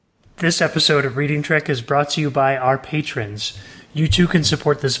This episode of Reading Trek is brought to you by our patrons. You too can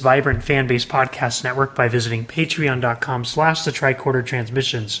support this vibrant fan-based podcast network by visiting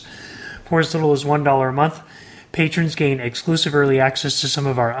patreon.com/the-tricorder-transmissions. For as little as $1 a month, patrons gain exclusive early access to some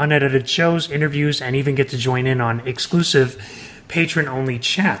of our unedited shows, interviews, and even get to join in on exclusive patron-only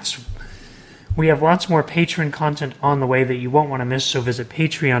chats. We have lots more patron content on the way that you won't want to miss, so visit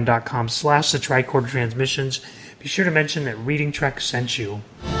patreon.com/the-tricorder-transmissions. Be sure to mention that Reading Trek sent you.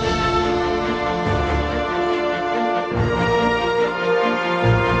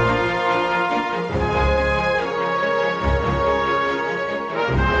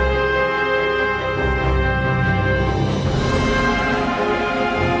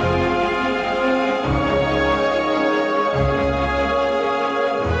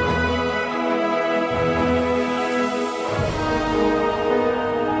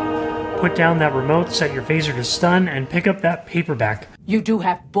 Put down that remote, set your phaser to stun, and pick up that paperback. You do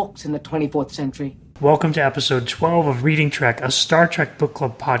have books in the 24th century. Welcome to episode 12 of Reading Trek, a Star Trek book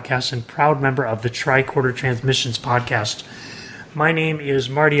club podcast and proud member of the Tricorder Transmissions podcast. My name is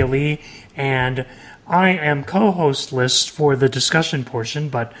Marty Ali, and I am co-host list for the discussion portion,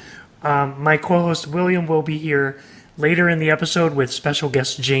 but my co-host William will be here later in the episode with special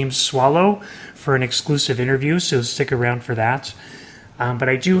guest James Swallow for an exclusive interview, so stick around for that. But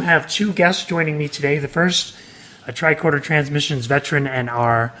I do have two guests joining me today. The first, a Tricorder Transmissions veteran and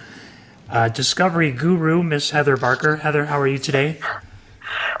our Discovery guru, Miss Heather Barker. Heather, how are you today?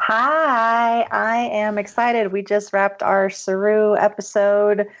 Hi, I am excited. We just wrapped our Saru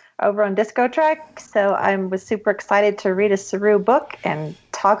episode over on Disco Trek, so I was super excited to read a Saru book and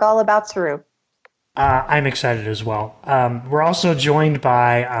talk all about Saru. I'm excited as well. We're also joined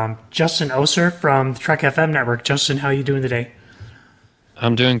by Justin Oser from the Trek FM network. Justin, how are you doing today?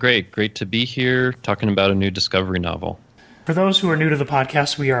 I'm doing great. Great to be here talking about a new Discovery novel. For those who are new to the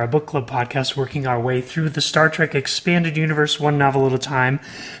podcast, we are a book club podcast working our way through the Star Trek Expanded Universe one novel at a time,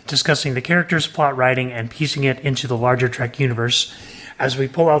 discussing the characters, plot writing, and piecing it into the larger Trek universe as we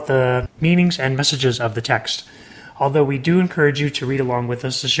pull out the meanings and messages of the text. Although we do encourage you to read along with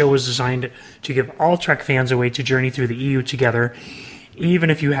us, the show was designed to give all Trek fans a way to journey through the EU together,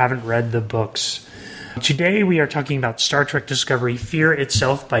 even if you haven't read the books. Today we are talking about Star Trek Discovery Fear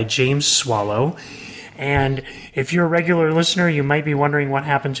Itself by James Swallow. And if you're a regular listener, you might be wondering what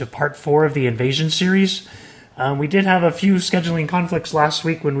happened to Part 4 of the Invasion series. We did have a few scheduling conflicts last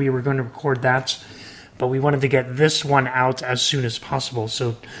week when we were going to record that, but we wanted to get this one out as soon as possible.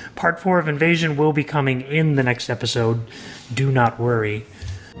 So Part 4 of Invasion will be coming in the next episode. Do not worry.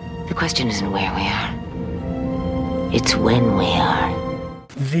 The question isn't where we are. It's when we are.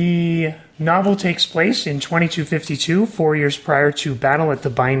 The novel takes place in 2252, 4 years prior to Battle at the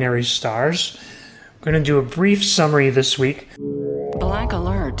Binary Stars. I'm going to do a brief summary this week. Black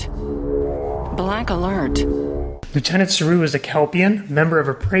alert. Black alert. Lieutenant Saru is a Kelpian, member of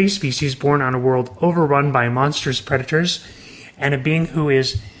a prey species born on a world overrun by monstrous predators, and a being who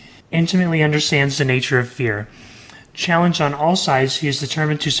intimately understands the nature of fear. Challenged on all sides, he is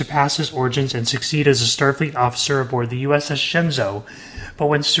determined to surpass his origins and succeed as a Starfleet officer aboard the USS Shenzhou. But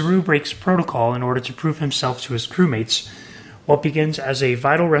when Saru breaks protocol in order to prove himself to his crewmates, what begins as a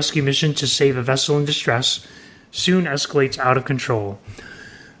vital rescue mission to save a vessel in distress soon escalates out of control.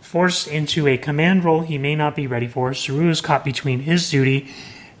 Forced into a command role he may not be ready for, Saru is caught between his duty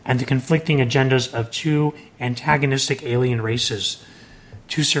and the conflicting agendas of two antagonistic alien races.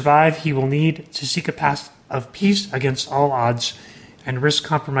 To survive, he will need to seek a path of peace against all odds and risk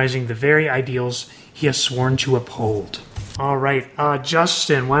compromising the very ideals he has sworn to uphold. All right,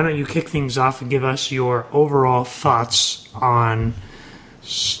 Justin, why don't you kick things off and give us your overall thoughts on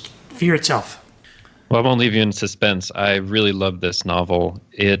Fear Itself? Well, I won't leave you in suspense. I really love this novel.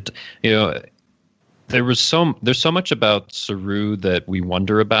 There's so much about Saru that we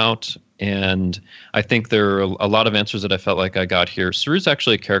wonder about, and I think there are a lot of answers that I felt like I got here. Saru's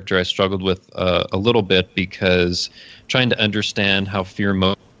actually a character I struggled with a little bit because trying to understand how fear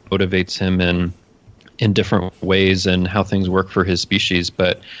motivates him in different ways and how things work for his species.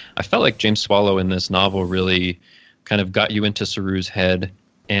 But I felt like James Swallow in this novel really kind of got you into Saru's head,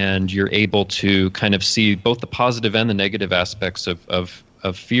 and you're able to kind of see both the positive and the negative aspects of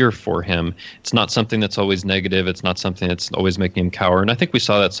fear for him. It's not something that's always negative. It's not something that's always making him cower. And I think we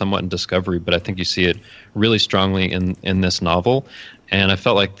saw that somewhat in Discovery, but I think you see it really strongly in this novel. And I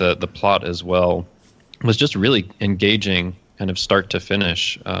felt like the plot as well was just really engaging, kind of start to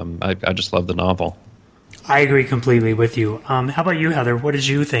finish. I just love the novel. I agree completely with you. How about you, Heather? What did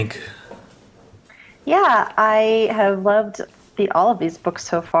you think? Yeah, I have loved seen all of these books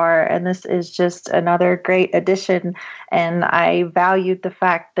so far, and this is just another great addition. And I valued the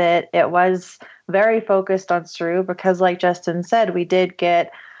fact that it was very focused on Saru because, like Justin said, we did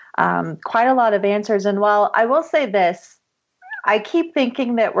get quite a lot of answers. And while I will say this, I keep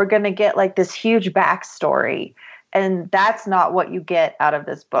thinking that we're going to get like this huge backstory, and that's not what you get out of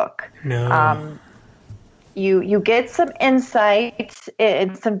this book. No. You get some insights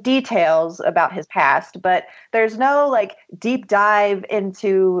and some details about his past, but there's no like deep dive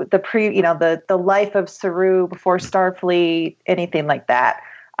into the life of Saru before Starfleet, anything like that.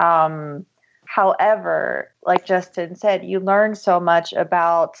 However, like Justin said, you learn so much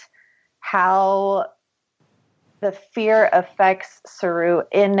about how the fear affects Saru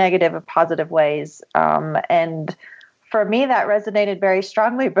in negative and positive ways. And for me, that resonated very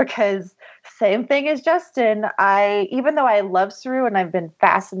strongly because same thing as Justin. Even though I love Saru and I've been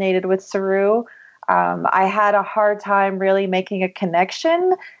fascinated with Saru, I had a hard time really making a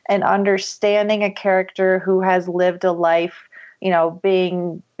connection and understanding a character who has lived a life,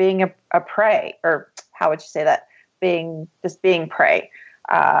 being a prey, or how would you say that? Being prey,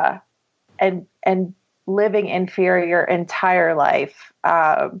 and living in fear your entire life.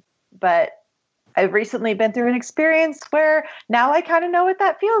 But I've recently been through an experience where now I kind of know what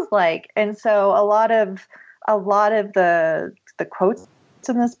that feels like. And so a lot of the quotes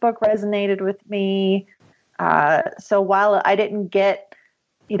in this book resonated with me. So while I didn't get,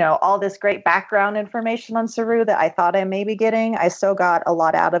 all this great background information on Saru that I thought I may be getting, I still got a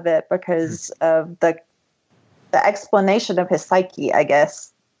lot out of it because of the explanation of his psyche, I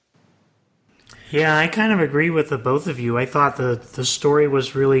guess. Yeah, I kind of agree with the both of you. I thought the story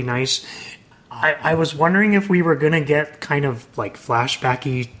was really nice. I was wondering if we were going to get kind of like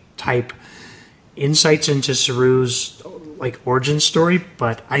flashbacky type insights into Saru's like origin story,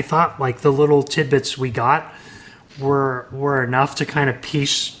 but I thought like the little tidbits we got were enough to kind of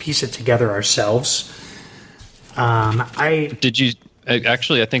piece it together ourselves. I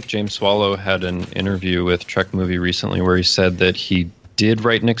think James Swallow had an interview with Trek Movie recently where he said that he did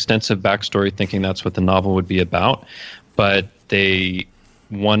write an extensive backstory thinking that's what the novel would be about, but they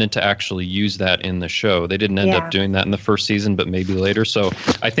wanted to actually use that in the show. They didn't end up doing that in the first season, but maybe later. So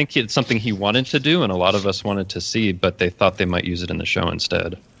I think it's something he wanted to do and a lot of us wanted to see, but they thought they might use it in the show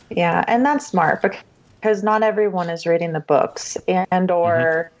instead. Yeah, and that's smart because not everyone is reading the books,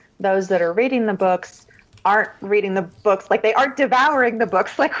 or those that are reading the books aren't reading the books, like they aren't devouring the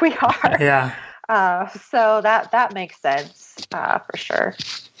books like we are. Yeah. So that makes sense for sure.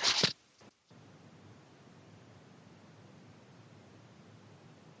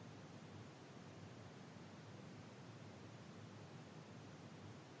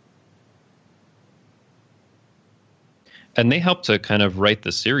 And they helped to kind of write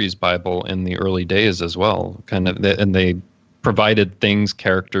the series Bible in the early days as well. And they provided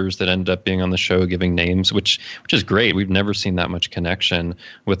characters that ended up being on the show, giving names, which is great. We've never seen that much connection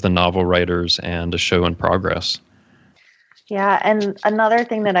with the novel writers and a show in progress. Yeah, and another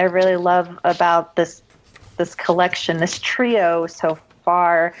thing that I really love about this collection, this trio so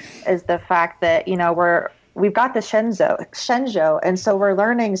far, is the fact that we've got the Shenzhou, and so we're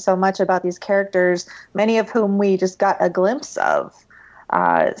learning so much about these characters, many of whom we just got a glimpse of.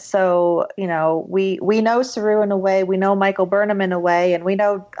 So we know Saru in a way, we know Michael Burnham in a way, and we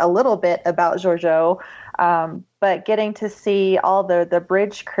know a little bit about Georgiou. But getting to see all the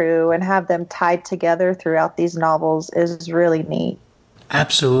bridge crew and have them tied together throughout these novels is really neat.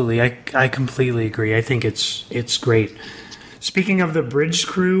 Absolutely, I completely agree. I think it's great. Speaking of the bridge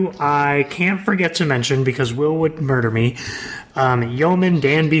crew, I can't forget to mention, because Will would murder me, Yeoman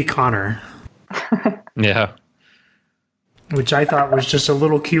Danby Connor. Yeah. Which I thought was just a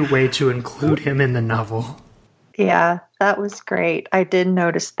little cute way to include him in the novel. Yeah, that was great. I did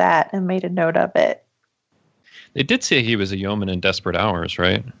notice that and made a note of it. They did say he was a yeoman in Desperate Hours,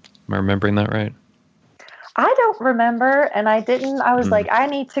 right? Am I remembering that right? I don't remember, and I didn't. I was like, I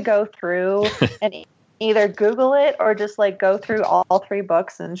need to go through and either Google it or just like go through all three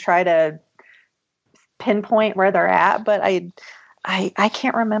books and try to pinpoint where they're at. But I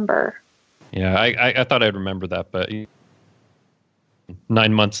can't remember. Yeah, I thought I'd remember that, but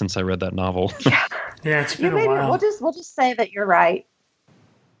 9 months since I read that novel. Yeah, it's been a while. We'll just say that you're right.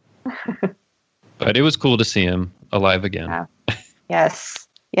 But it was cool to see him alive again. Yeah. Yes.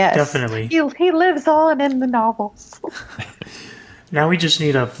 Definitely. He lives on in the novels. Now we just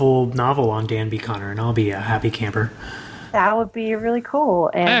need a full novel on Danby Connor, and I'll be a happy camper. That would be really cool.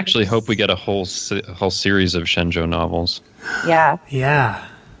 And I actually hope we get a whole series of Shenzhou novels. Yeah. Yeah.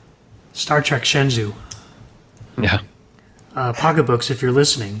 Star Trek Shenzhou. Yeah. Pocketbooks, if you're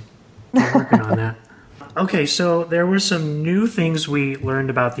listening. We're working on that. Okay, so there were some new things we learned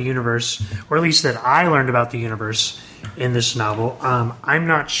about the universe, or at least that I learned about the universe in this novel. I'm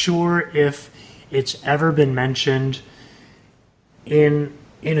not sure if it's ever been mentioned in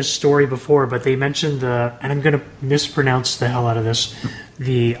a story before, but they mentioned and I'm going to mispronounce the hell out of this,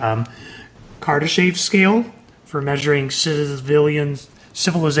 the Kardashev scale for measuring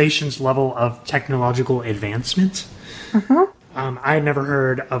civilization's level of technological advancement. I had never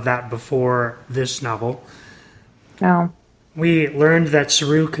heard of that before this novel. No. We learned that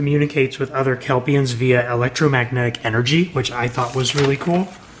Saru communicates with other Kelpians via electromagnetic energy, which I thought was really cool.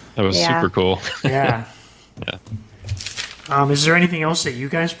 That was super cool. Yeah. Yeah. Is there anything else that you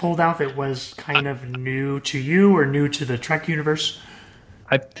guys pulled out that was kind of new to you or new to the Trek universe?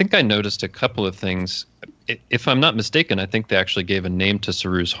 I think I noticed a couple of things. If I'm not mistaken, I think they actually gave a name to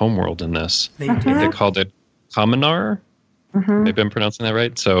Saru's homeworld in this. They They called it Kaminar. Mm-hmm. Maybe I'm pronouncing that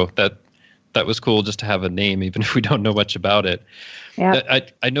right. So that was cool just to have a name, even if we don't know much about it. Yeah.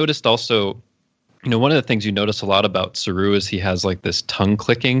 I noticed also, one of the things you notice a lot about Saru is he has like this tongue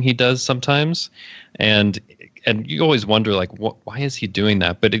clicking he does sometimes. And you always wonder, like, why is he doing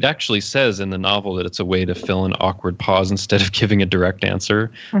that? But it actually says in the novel that it's a way to fill an awkward pause instead of giving a direct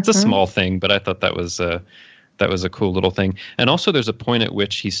answer. It's a small thing, but I thought that was a cool little thing. And also there's a point at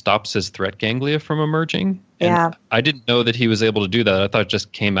which he stops his threat ganglia from emerging. And Yeah. I didn't know that he was able to do that. I thought it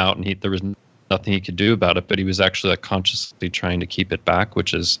just came out and there was nothing he could do about it, but he was actually like consciously trying to keep it back,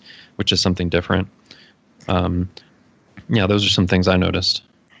 which is something different. Yeah, those are some things I noticed.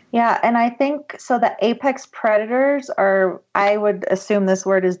 Yeah, and I think so the apex predators are, I would assume this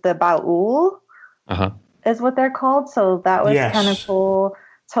word is the Ba'ul, is what they're called. So that was kind of cool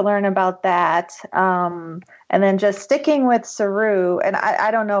to learn about that. And then just sticking with Saru, and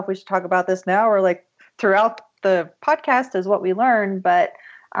I don't know if we should talk about this now or like throughout the podcast is what we learned, but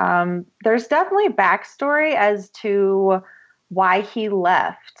there's definitely backstory as to why he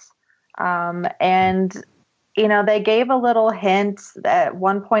left. And they gave a little hint at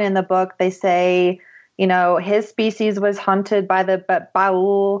one point in the book. They say, his species was hunted by the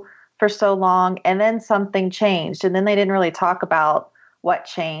Ba'ul for so long, and then something changed. And then they didn't really talk about what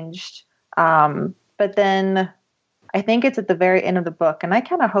changed. But then I think it's at the very end of the book. And I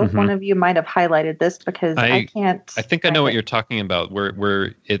kind of hope one of you might have highlighted this because I can't. I think I know what you're talking about,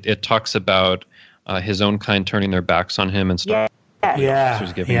 where it talks about his own kind turning their backs on him and stuff.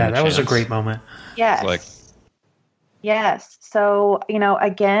 Yeah, that was a great moment. Yes. Yes. So,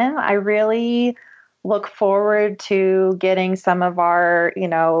 again, I really look forward to getting some of our,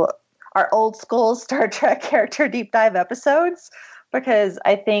 our old school Star Trek character deep dive episodes, because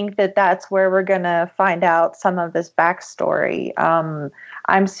I think that that's where we're going to find out some of this backstory.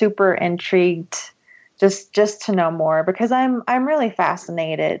 I'm super intrigued just to know more because I'm really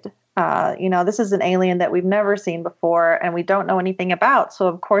fascinated. This is an alien that we've never seen before and we don't know anything about. So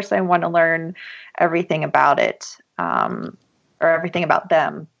of course I want to learn everything about it, or everything about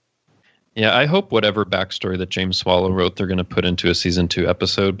them. Yeah, I hope whatever backstory that James Swallow wrote, they're going to put into a season 2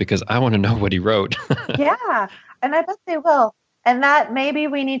 episode because I want to know what he wrote. Yeah, and I bet they will. And that maybe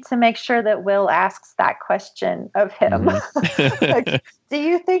we need to make sure that Will asks that question of him. Like, do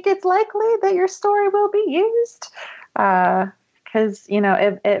you think it's likely that your story will be used? Because,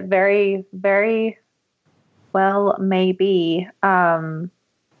 it very, very well may be. So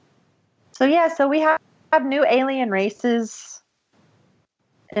we have new alien races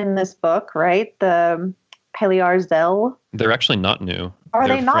in this book, right? The Palear-Zel. They're actually not new. Are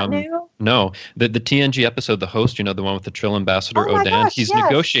they not new? No. The TNG episode, the host, the one with the Trill Ambassador Odan, he's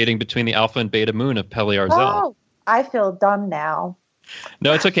negotiating between the Alpha and Beta Moon of Palear-Zel. Oh, I feel dumb now.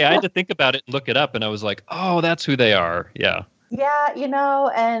 No, it's okay. I had to think about it and look it up, and I was like, oh, that's who they are. Yeah. Yeah,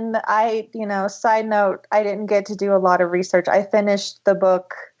 and I, side note, I didn't get to do a lot of research. I finished the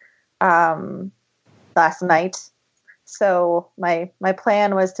book last night. So my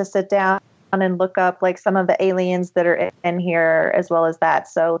plan was to sit down and look up like some of the aliens that are in here as well as that.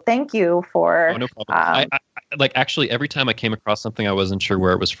 So thank you for. Oh, no problem. I actually every time I came across something I wasn't sure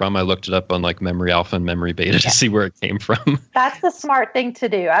where it was from, I looked it up on like Memory Alpha and Memory Beta to see where it came from. That's the smart thing to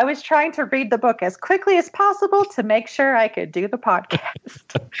do. I was trying to read the book as quickly as possible to make sure I could do the podcast.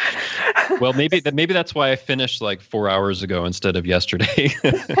 Well, maybe that's why I finished like 4 hours ago instead of yesterday.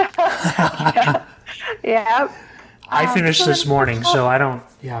 Yeah. I finished this morning, so I don't.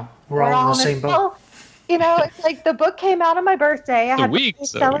 Yeah, we're all in the same boat. It's like the book came out on my birthday. I had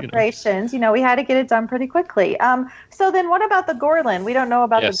celebrations. We had to get it done pretty quickly. So then, what about the Gorlin? We don't know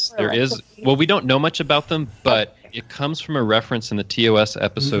about the Gorlin. Yes, there is. Well, we don't know much about them, but it comes from a reference in the TOS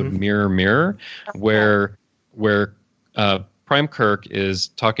episode Mirror Mirror, where Prime Kirk is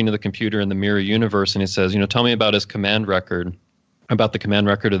talking to the computer in the mirror universe, and he says, tell me about his command record, about the command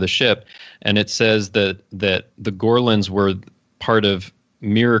record of the ship. And it says that the Gorlins were part of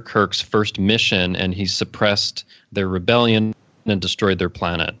Mirror Kirk's first mission, and he suppressed their rebellion and destroyed their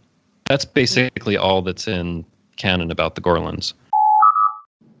planet. That's basically all that's in canon about the Gorlins.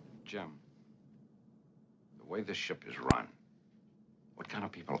 Jim, the way this ship is run, what kind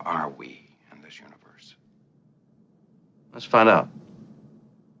of people are we in this universe? Let's find out.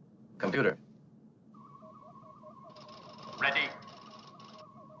 Computer. Ready.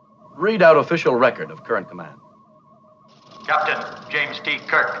 Read out official record of current command. Captain James T.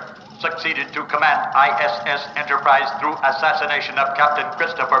 Kirk succeeded to command ISS Enterprise through assassination of Captain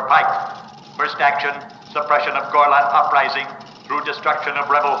Christopher Pike. First action, suppression of Gorlan uprising through destruction of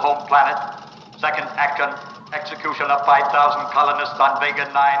rebel home planet. Second action, execution of 5,000 colonists on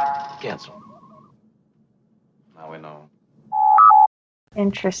Vega 9. Cancel. Now we know.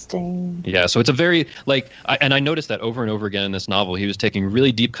 Interesting. Yeah, so it's a very, and I noticed that over and over again in this novel, he was taking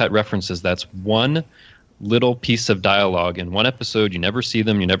really deep cut references. That's one little piece of dialogue in one episode. You never see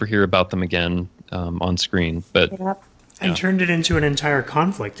them, you never hear about them again on screen. But Yep. And turned it into an entire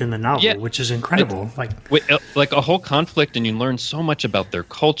conflict in the novel, which is incredible. Like a whole conflict, and you learn so much about their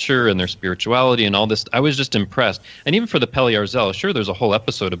culture and their spirituality and all this. I was just impressed. And even for the Peli-Arzel, sure, there's a whole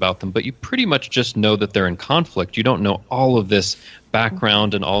episode about them, but you pretty much just know that they're in conflict. You don't know all of this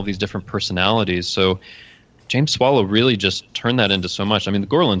background and all of these different personalities. So James Swallow really just turned that into so much. I mean, the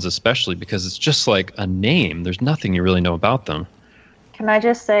Gorlins especially, because it's just like a name. There's nothing you really know about them. Can I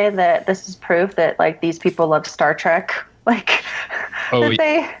just say that this is proof that these people love Star Trek?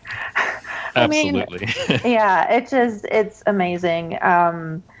 Absolutely. Yeah, it's amazing.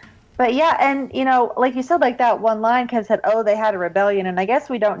 But yeah, and like you said, that one line kind of said, "Oh, they had a rebellion," and I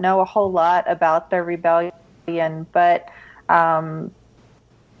guess we don't know a whole lot about their rebellion, but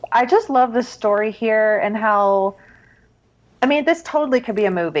I just love the story here and how. I mean, this totally could be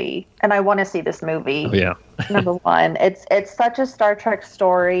a movie, and I want to see this movie. Oh, yeah. Number one, it's such a Star Trek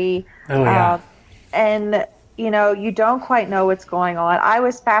story. Oh, yeah. And you don't quite know what's going on. I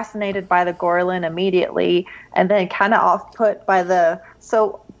was fascinated by the Gorlin immediately, and then kind of off put by the.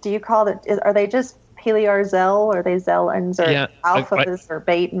 So, do you call it? Are they just Peli-Arzel, or are they Zellans, or Alphas, or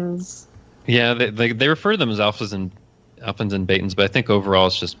Betans? Yeah, they refer to them as Alphas and Betans, but I think overall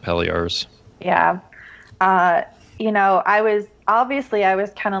it's just Peli-Ars. Yeah. I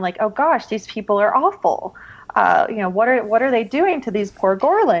was kind of like, oh gosh, these people are awful. What are they doing to these poor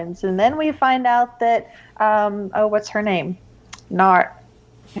Gorlins? And then we find out that, what's her name? I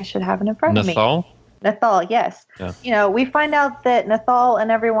should have it in front of me. Nathal, yes. Yeah. We find out that Nathal and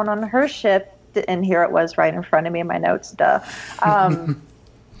everyone on her ship, and here it was right in front of me in my notes, duh.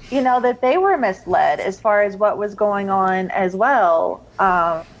 That they were misled as far as what was going on as well.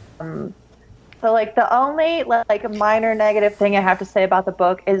 So, the only, minor negative thing I have to say about the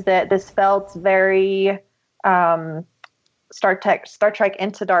book is that this felt very Star Trek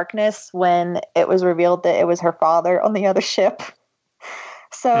Into Darkness when it was revealed that it was her father on the other ship.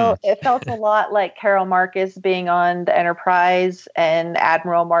 So it felt a lot like Carol Marcus being on the Enterprise and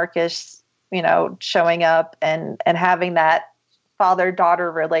Admiral Marcus, showing up and having that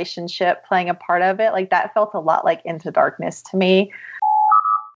father-daughter relationship playing a part of it. That felt a lot like Into Darkness to me.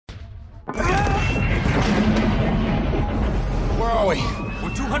 Where are we?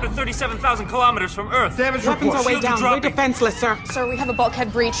 We're 237,000 kilometers from Earth. Damage Weapons report. are way down. We're defenseless, sir. Sir, we have a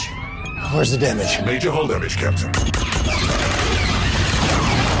bulkhead breach. Where's the damage? Major hull damage, Captain.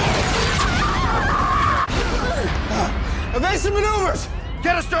 Evasive maneuvers!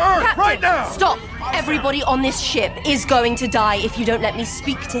 Get us to Earth, Captain, right now! Stop! Everybody on this ship is going to die if you don't let me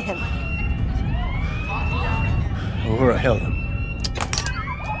speak to him. Who the hell then?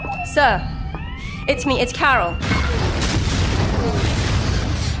 Sir, it's me, it's Carol.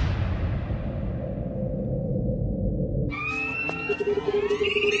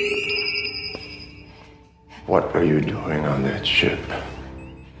 What are you doing on that ship?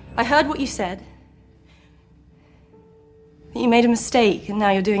 I heard what you said. That you made a mistake and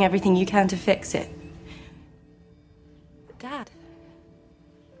now you're doing everything you can to fix it. But Dad,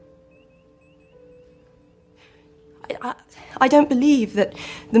 I don't believe that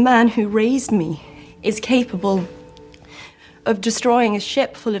the man who raised me is capable of destroying a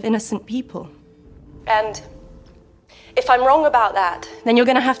ship full of innocent people. And if I'm wrong about that, then you're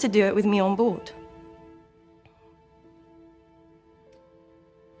going to have to do it with me on board.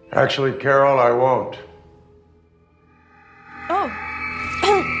 Actually, Carol, I won't. Oh.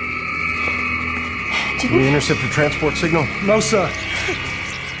 Did we intercept the transport signal? No, sir.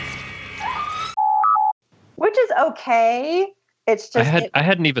 Which is okay. It's just I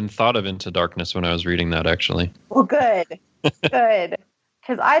hadn't even thought of Into Darkness when I was reading that, actually. well, good.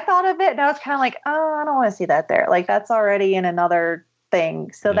 Because I thought of it and I was kind of like, oh, I don't want to see that there. Like that's already in another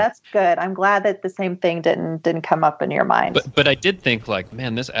thing. So that's good. I'm glad that the same thing didn't come up in your mind. But I did think like,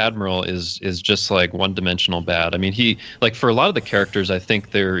 man, this Admiral is just like one-dimensional bad. I mean, he like for a lot of the characters, I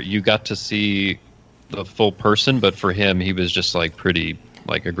think you got to see the full person, but for him, he was just like pretty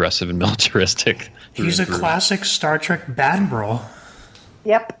like aggressive and militaristic. He's a classic Star Trek Badmiral.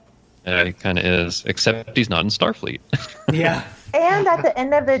 Yep. Yeah, he kind of is, except he's not in Starfleet. Yeah. And at the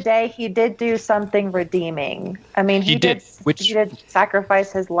end of the day, he did do something redeeming. I mean, he did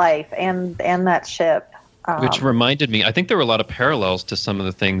sacrifice his life and that ship. Which reminded me, I think there were a lot of parallels to some of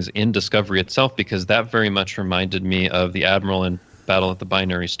the things in Discovery itself, because that very much reminded me of the Admiral in Battle at the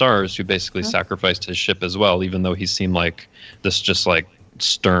Binary Stars, who basically sacrificed his ship as well, even though he seemed like this just like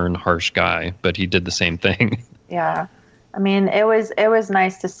stern, harsh guy, but he did the same thing. Yeah. I mean, it was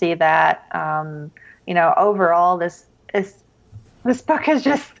nice to see that. Overall, this book is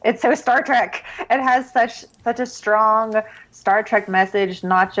it's so Star Trek. It has such a strong Star Trek message,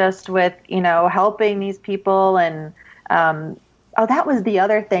 not just with, helping these people. And, that was the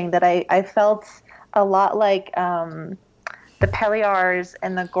other thing that I felt a lot like, the Peliars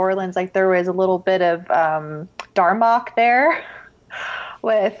and the Gorlans, like there was a little bit of, Darmok there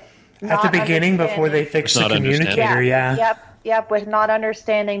with, at the beginning, before they fixed the communicator, Yep, with not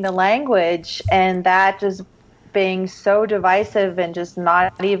understanding the language, and that just being so divisive and just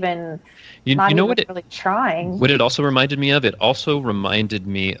not even really trying. What it also reminded me of? It also reminded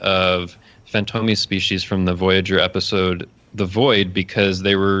me of Fantomi's species from the Voyager episode The Void, because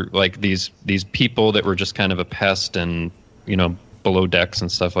they were like these people that were just kind of a pest and, below decks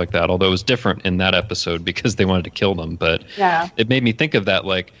and stuff like that. Although it was different in that episode because they wanted to kill them. But it made me think of that,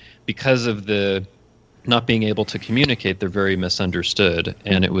 like, because of the not being able to communicate, they're very misunderstood.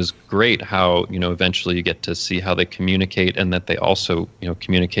 And it was great how, eventually you get to see how they communicate, and that they also,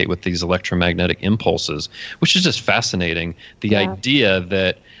 communicate with these electromagnetic impulses, which is just fascinating. The idea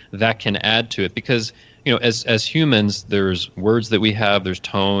that can add to it, because, as humans, there's words that we have, there's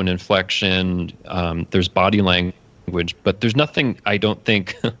tone, inflection, there's body language, but there's nothing, I don't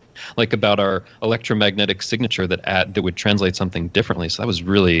think, like about our electromagnetic signature that would translate something differently. So that was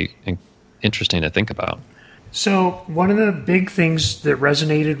really interesting to think about. So one of the big things that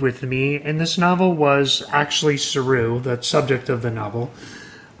resonated with me in this novel was actually Saru, the subject of the novel,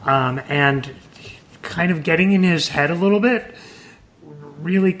 and kind of getting in his head a little bit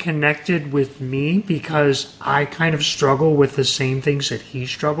really connected with me, because I kind of struggle with the same things that he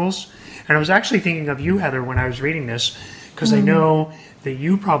struggles. And I was actually thinking of you, Heather, when I was reading this, because I know that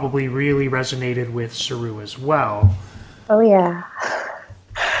you probably really resonated with Saru as well. Oh, yeah.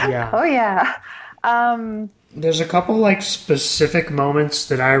 Yeah. Oh, yeah. There's a couple specific moments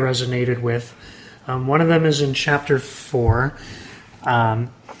that I resonated with. One of them is in chapter 4.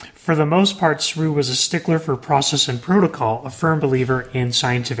 For the most part, Saru was a stickler for process and protocol, a firm believer in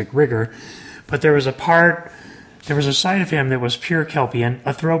scientific rigor. But there was a side of him that was pure Kelpian,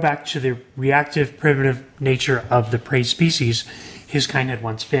 a throwback to the reactive, primitive nature of the prey species his kind had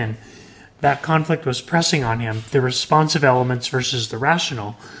once been. That conflict was pressing on him, the responsive elements versus the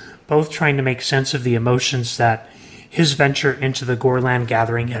rational, both trying to make sense of the emotions that his venture into the Gorlan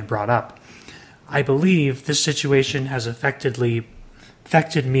gathering had brought up. I believe this situation has affected me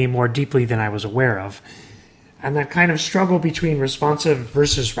more deeply than I was aware of. And that kind of struggle between responsive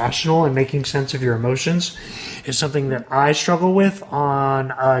versus rational and making sense of your emotions is something that I struggle with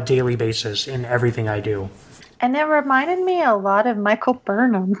on a daily basis in everything I do. And it reminded me a lot of Michael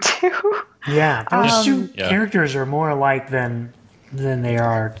Burnham, too. Yeah, those two characters are more alike than they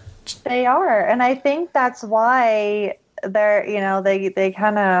are. They are, and I think that's why they're, they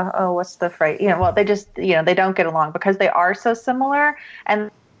kind of, what's the phrase? They just, they don't get along because they are so similar, and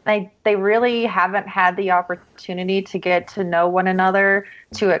they really haven't had the opportunity to get to know one another,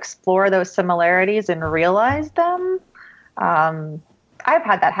 to explore those similarities and realize them. I've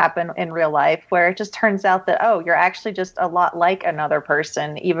had that happen in real life, where it just turns out that, you're actually just a lot like another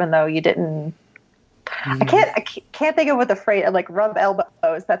person, even though you didn't. I can't think of what the phrase, like rub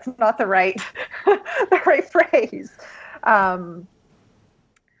elbows. That's not the right phrase. But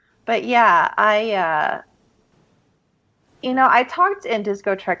yeah, I talked in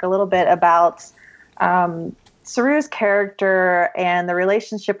Disco Trek a little bit about Saru's character and the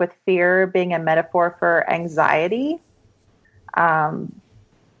relationship with fear being a metaphor for anxiety.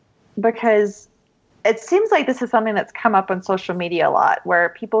 Because it seems like this is something that's come up on social media a lot, where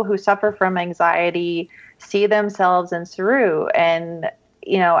people who suffer from anxiety see themselves in Saru. And,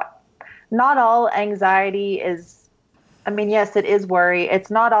 not all anxiety is I mean, yes, it is worry.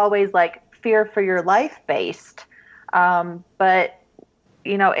 It's not always like fear for your life based, but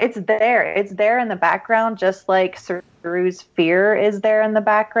you know, it's there. It's there in the background, just like Saru's fear is there in the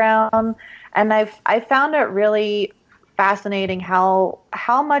background. And I found it really fascinating how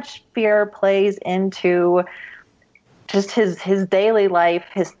much fear plays into just his daily life,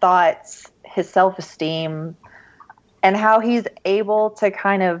 his thoughts, his self-esteem, and how he's able to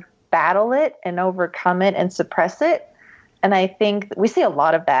kind of battle it and overcome it and suppress it. And I think we see a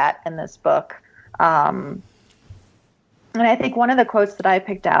lot of that in this book. And I think one of the quotes that I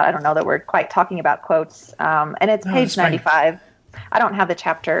picked out, I don't know that we're quite talking about quotes, and it's page 95. I don't have the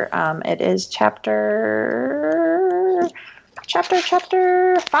chapter. It is chapter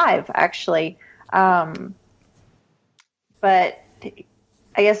 5, actually. But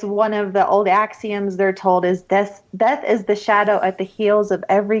I guess one of the old axioms they're told is death is the shadow at the heels of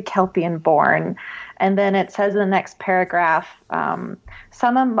every Kelpian born. And then it says in the next paragraph,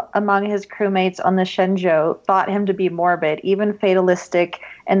 some among his crewmates on the Shenzhou thought him to be morbid, even fatalistic,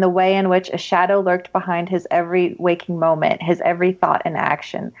 in the way in which a shadow lurked behind his every waking moment, his every thought and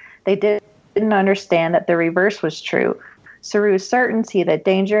action. They didn't understand that the reverse was true. Saru's certainty that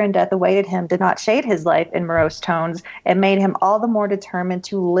danger and death awaited him did not shade his life in morose tones. It made him all the more determined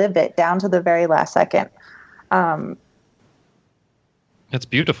to live it down to the very last second. It's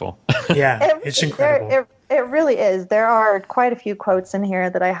beautiful. Yeah, it's incredible. It really is. There are quite a few quotes in here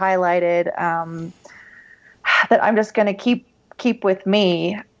that I highlighted that I'm just going to keep with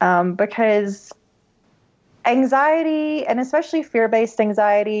me because anxiety, and especially fear-based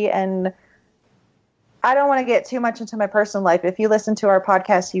anxiety, and I don't want to get too much into my personal life. If you listen to our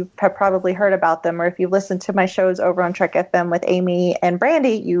podcast, you have probably heard about them, or if you listen to my shows over on Trek FM with Amy and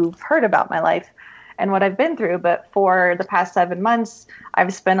Brandy, you've heard about my life and what I've been through. But for the past 7 months,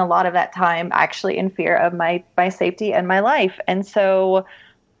 I've spent a lot of that time actually in fear of my safety and my life. And so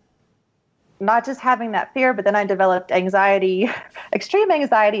not just having that fear, but then I developed anxiety, extreme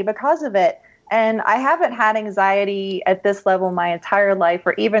anxiety because of it. And I haven't had anxiety at this level my entire life,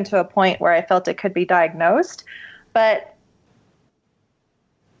 or even to a point where I felt it could be diagnosed. But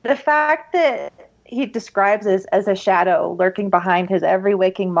the fact that he describes this as a shadow lurking behind his every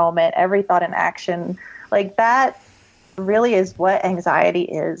waking moment, every thought and action, like that really is what anxiety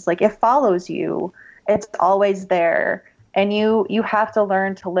is. Like, it follows you. It's always there. And you have to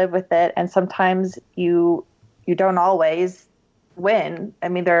learn to live with it. And sometimes you don't always win. I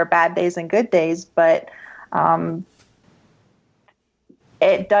mean, there are bad days and good days, but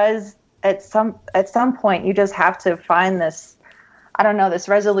it does at some point you just have to find this, I don't know, this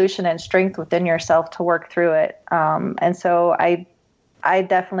resolution and strength within yourself to work through it. And so I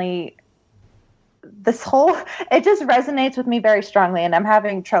definitely, it just resonates with me very strongly, and I'm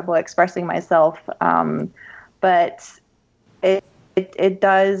having trouble expressing myself. But it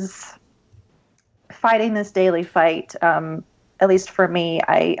does, fighting this daily fight, at least for me,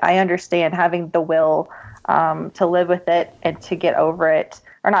 I understand having the will to live with it and to get over it,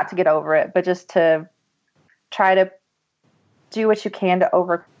 or not to get over it, but just to try to do what you can to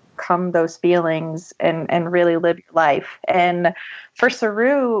overcome those feelings and really live your life. And for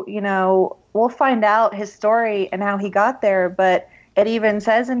Saru, you know, we'll find out his story and how he got there, but it even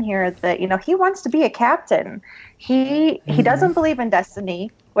says in here that, you know, he wants to be a captain. He doesn't believe in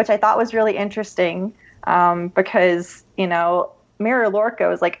destiny, which I thought was really interesting. Because, you know, Mirror Lorca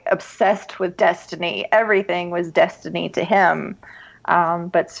was like obsessed with destiny. Everything was destiny to him.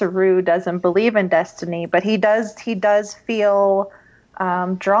 But Saru doesn't believe in destiny, but he does feel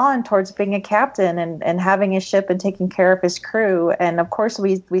drawn towards being a captain and having his ship and taking care of his crew. And of course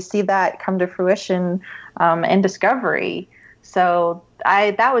we see that come to fruition in Discovery. So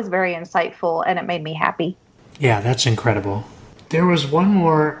that was very insightful, and it made me happy. Yeah, that's incredible. There was one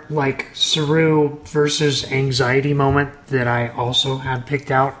more, like, Saru versus anxiety moment that I also had picked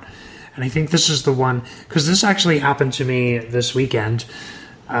out. And I think this is the one, because this actually happened to me this weekend,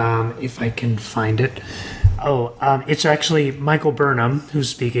 if I can find it. It's actually Michael Burnham who's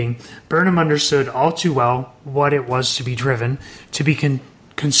speaking. Burnham understood all too well what it was to be driven, to be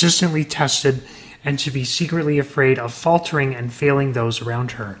consistently tested, and to be secretly afraid of faltering and failing those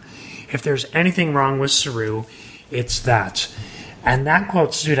around her. If there's anything wrong with Saru, it's that. And that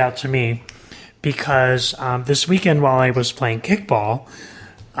quote stood out to me because this weekend while I was playing kickball,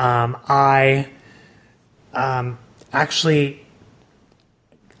 I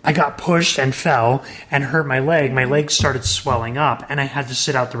got pushed and fell and hurt my leg. My leg started swelling up, and I had to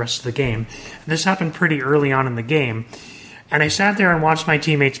sit out the rest of the game. This happened pretty early on in the game. And I sat there and watched my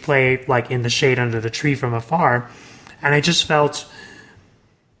teammates play, like, in the shade under the tree from afar, and I just felt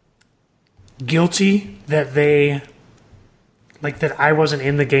guilty that they like that I wasn't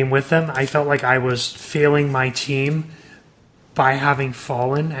in the game with them. I felt like I was failing my team by having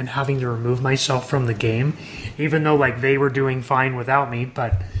fallen and having to remove myself from the game, even though like they were doing fine without me.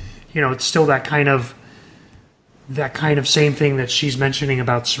 But it's still that kind of same thing that she's mentioning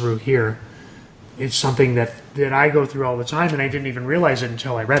about Saru here. It's something that I go through all the time, and I didn't even realize it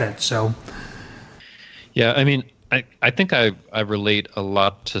until I read it. So yeah, I mean, I think I relate a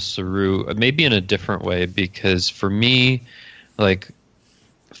lot to Saru, maybe in a different way, because for me, like,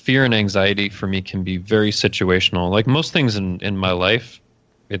 fear and anxiety for me can be very situational. Like most things in my life,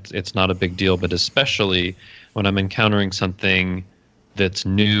 it's not a big deal, but especially when I'm encountering something that's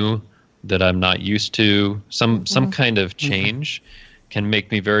new, that I'm not used to, some kind of change can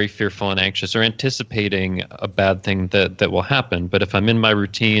make me very fearful and anxious, or anticipating a bad thing that will happen. But if I'm in my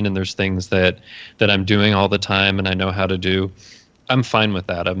routine and there's things that I'm doing all the time and I know how to do, I'm fine with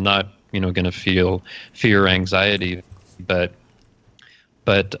that. I'm not going to feel fear or anxiety, but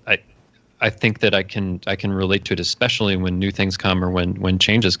I think that I can relate to it, especially when new things come or when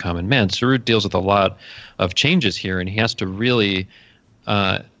changes come. And man, Saru deals with a lot of changes here, and he has to really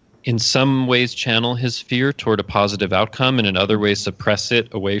in some ways channel his fear toward a positive outcome, and in other ways suppress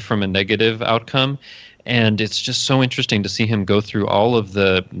it away from a negative outcome. And it's just so interesting to see him go through all of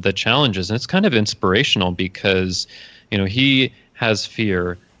the challenges. And it's kind of inspirational because, he has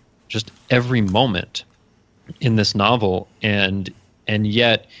fear just every moment in this novel, and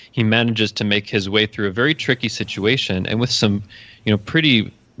yet he manages to make his way through a very tricky situation, and with some,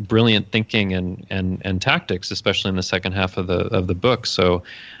 pretty brilliant thinking and tactics, especially in the second half of the book. So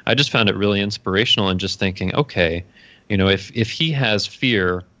I just found it really inspirational, and just thinking, okay, if he has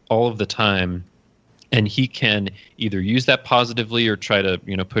fear all of the time, and he can either use that positively or try to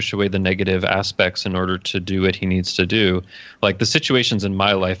push away the negative aspects in order to do what he needs to do. Like, the situations in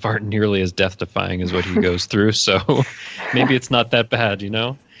my life aren't nearly as death-defying as what he goes through, so maybe it's not that bad,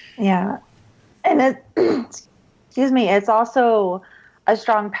 Yeah, and excuse me, it's also a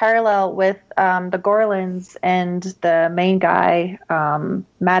strong parallel with the Gorlins and the main guy,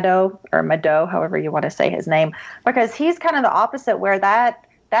 Mado, however you want to say his name, because he's kind of the opposite, where that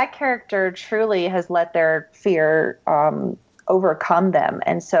character truly has let their fear overcome them.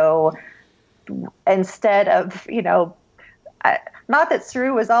 And so instead of, not that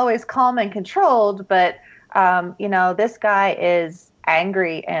Saru was always calm and controlled, but, this guy is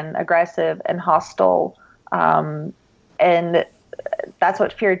angry and aggressive and hostile. And that's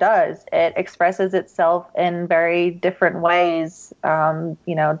what fear does. It expresses itself in very different ways,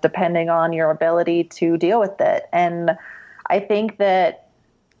 depending on your ability to deal with it. And I think that,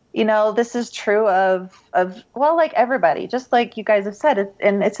 this is true of like everybody, just like you guys have said.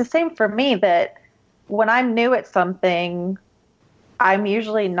 And it's the same for me, that when I'm new at something, I'm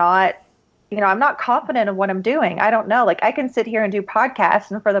usually not, I'm not confident in what I'm doing. I don't know. Like, I can sit here and do podcasts,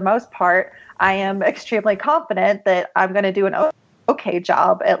 and for the most part, I am extremely confident that I'm going to do an okay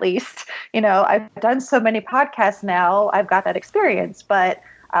job, at least. I've done so many podcasts now, I've got that experience. But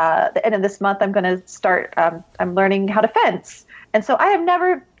the end of this month, I'm going to start, I'm learning how to fence. And so I have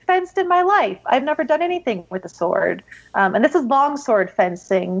never fenced in my life. I've never done anything with a sword. And this is long sword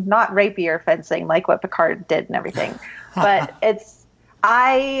fencing, not rapier fencing, like what Picard did and everything. But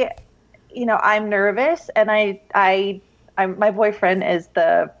I'm nervous, and I'm my boyfriend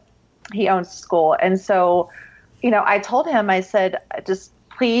he owns school. And so, I told him, I said, just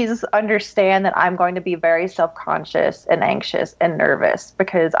please understand that I'm going to be very self-conscious and anxious and nervous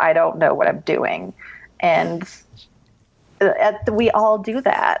because I don't know what I'm doing. And we all do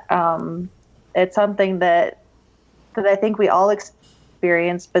that. It's something that I think we all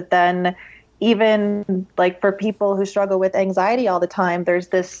experience, but then even like for people who struggle with anxiety all the time, there's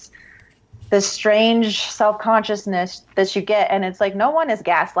this strange self-consciousness that you get, and it's like no one is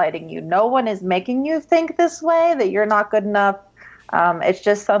gaslighting you. No one is making you think this way, that you're not good enough. It's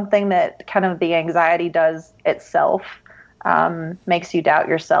just something that kind of the anxiety does itself, makes you doubt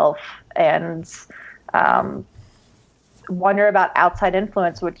yourself and wonder about outside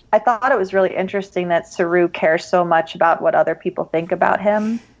influence, which I thought it was really interesting that Saru cares so much about what other people think about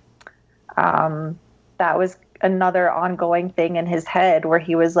him. That was another ongoing thing in his head where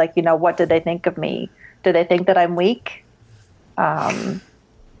he was like, what did they think of me? Do they think that I'm weak? There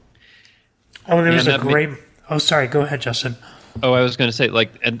was a great... Oh, sorry. Go ahead, Justin. Oh, I was going to say,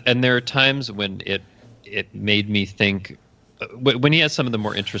 like, and there are times when it made me think, when he has some of the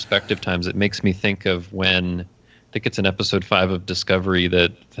more introspective times, it makes me think of when, I think it's in episode 5 of Discovery,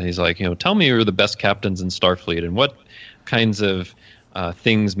 that he's like, tell me who are the best captains in Starfleet and what kinds of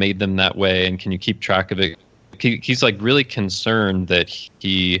things made them that way, and can you keep track of it? He's like really concerned that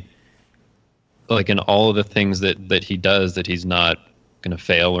he like in all of the things that he does, that he's not going to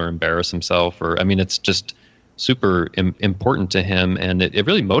fail or embarrass himself, or I mean, it's just super important to him, and it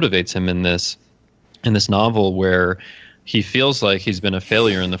really motivates him in this novel where he feels like he's been a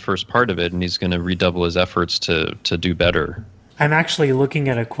failure in the first part of it, and he's going to redouble his efforts to do better. I'm actually looking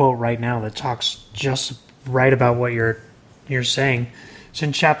at a quote right now that talks just right about what you're saying. It's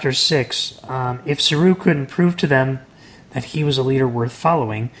in chapter 6. If Saru couldn't prove to them that he was a leader worth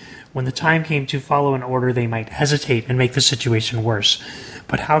following, when the time came to follow an order, they might hesitate and make the situation worse.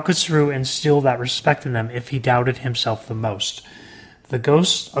 But how could Saru instill that respect in them if he doubted himself the most? The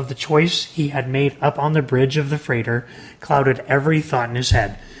ghost of the choice he had made up on the bridge of the freighter clouded every thought in his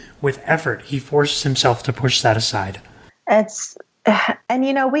head. With effort, he forced himself to push that aside. And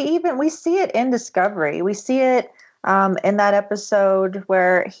we see it in Discovery. We see it in that episode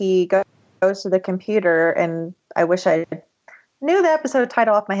where he goes to the computer, and I wish I knew the episode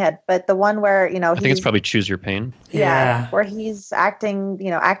title off my head, but the one where, I think it's probably Choose Your Pain. Yeah, where he's acting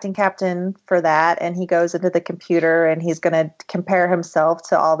captain for that, and he goes into the computer and he's going to compare himself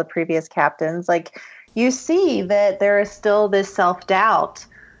to all the previous captains. Like, you see that there is still this self-doubt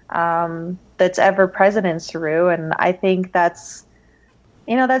that's ever present in Saru, and I think that's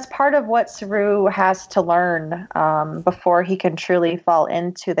part of what Saru has to learn before he can truly fall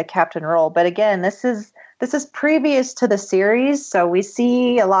into the captain role. But again, this is previous to the series, so we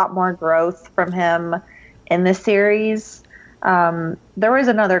see a lot more growth from him in the series. There was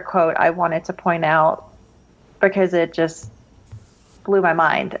another quote I wanted to point out because it just blew my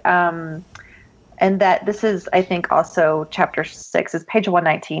mind. And that this is, I think, also chapter 6, is page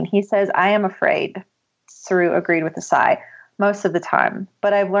 119. He says, "I am afraid," Saru agreed with a sigh, "most of the time,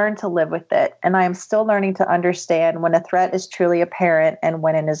 but I've learned to live with it, and I am still learning to understand when a threat is truly apparent and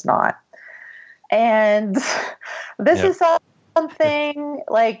when it is not." And this is something,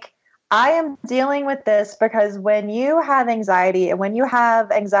 like, I am dealing with this because when you have anxiety, and when you have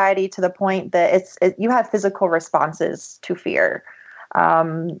anxiety to the point that you have physical responses to fear,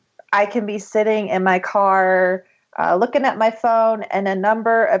 I can be sitting in my car looking at my phone, and a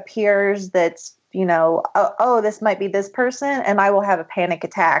number appears that's, this might be this person, and I will have a panic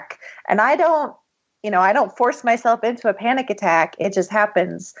attack. And I don't force myself into a panic attack. It just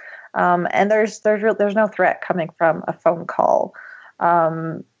happens. And there's no threat coming from a phone call.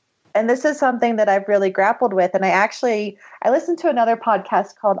 And this is something that I've really grappled with. And I listened to another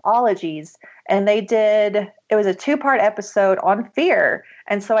podcast called Ologies, and it was a 2-part episode on fear.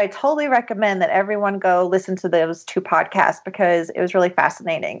 And so I totally recommend that everyone go listen to those 2 podcasts because it was really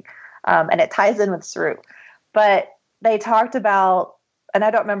fascinating. And it ties in with Saru. But they talked about, and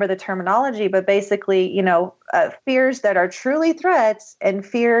I don't remember the terminology, but basically, fears that are truly threats and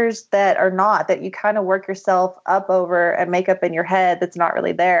fears that are not, that you kind of work yourself up over and make up in your head that's not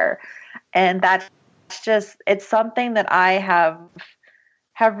really there. And that's just, it's something that I have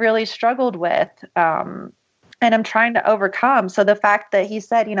really struggled with, and I'm trying to overcome. So the fact that he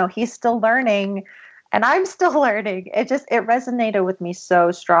said, he's still learning and I'm still learning, it resonated with me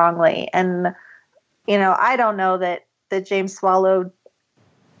so strongly. And, I don't know that James Swallow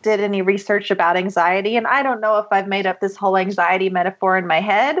did any research about anxiety, and I don't know if I've made up this whole anxiety metaphor in my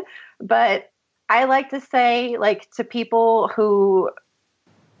head, but I like to say, like, to people who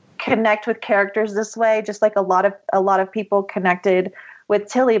connect with characters this way, just like a lot of people connected with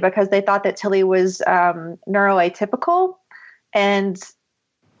Tilly because they thought that Tilly was neuroatypical. And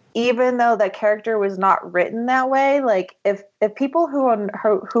even though the character was not written that way, like if people who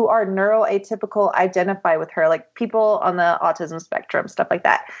are neuroatypical identify with her, like people on the autism spectrum, stuff like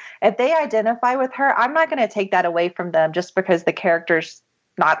that, if they identify with her, I'm not going to take that away from them just because the character's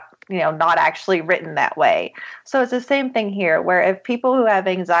not actually written that way. So it's the same thing here, where if people who have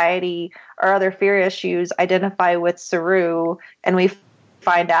anxiety or other fear issues identify with Saru, and we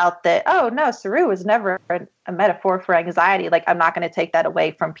find out that, oh no, Saru was never a metaphor for anxiety, like, I'm not going to take that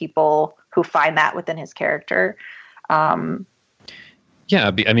away from people who find that within his character. Because,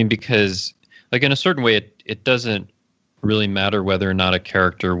 like, in a certain way, it doesn't really matter whether or not a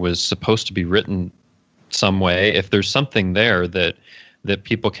character was supposed to be written some way. If there's something there that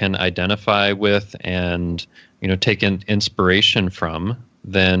people can identify with and, take inspiration from,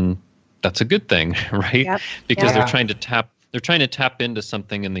 then that's a good thing, right? Yep. Because they're trying to tap into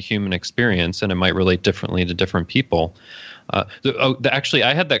something in the human experience, and it might relate differently to different people. Actually,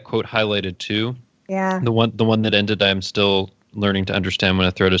 I had that quote highlighted too. Yeah. The one that ended, "I'm still learning to understand when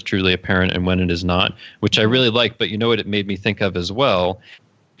a threat is truly apparent and when it is not," which I really like. But you know what it made me think of as well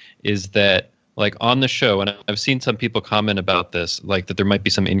is that, like, on the show, and I've seen some people comment about this, like that there might be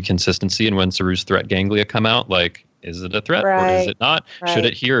some inconsistency in when Saru's threat ganglia come out. Like, is it a threat or Right. is it not? Should Right.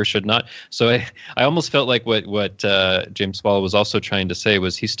 it hear or should not? So I almost felt like what James Swallow was also trying to say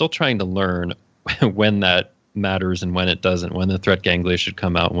was he's still trying to learn when that matters and when it doesn't, when the threat ganglia should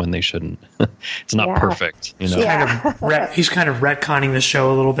come out and when they shouldn't. It's not Yeah. perfect, you know. He's kind of retconning the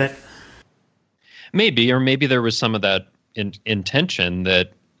show a little bit. Maybe, or maybe there was some of that intention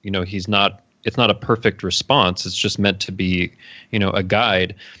that, you know, it's not a perfect response. It's just meant to be, you know, a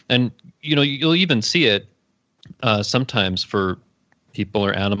guide. And, you know, you'll even see it sometimes for people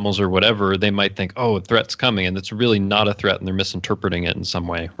or animals or whatever. They might think, oh, a threat's coming, and it's really not a threat, and they're misinterpreting it in some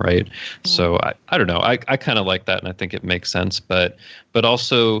way, right? So I don't know. I kind of like that, and I think it makes sense. But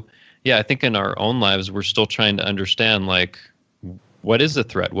also, yeah, I think in our own lives, we're still trying to understand, like, what is a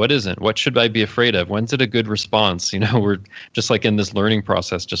threat? What isn't? What should I be afraid of? When's it a good response? You know, we're just like in this learning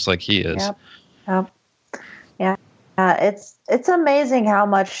process, just like he is. Yep. Yeah. It's amazing how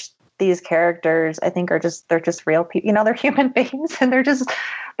much these characters, I think, they're just real people. You know, they're human beings, and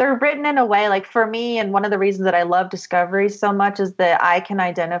they're written in a way, like, for me, and one of the reasons that I love Discovery so much is that I can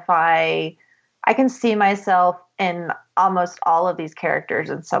see myself in almost all of these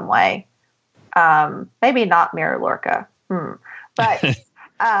characters in some way. Maybe not Mira Lorca. But,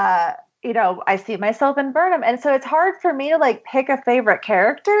 you know, I see myself in Burnham. And so it's hard for me to, like, pick a favorite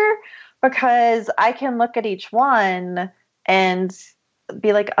character because I can look at each one and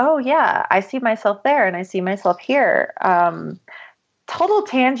be like, oh, yeah, I see myself there and I see myself here. Total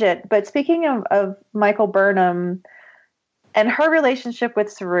tangent. But speaking of Michael Burnham and her relationship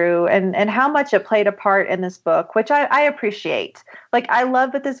with Saru and how much it played a part in this book, which I appreciate. Like, I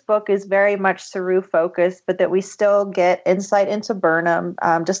love that this book is very much Saru focused, but that we still get insight into Burnham,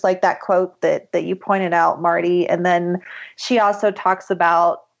 just like that quote that you pointed out, Marty. And then she also talks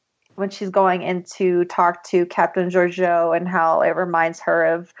about when she's going in to talk to Captain Georgiou and how it reminds her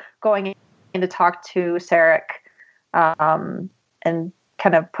of going in to talk to Sarek, and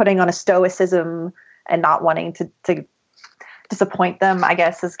kind of putting on a stoicism and not wanting to disappoint them, I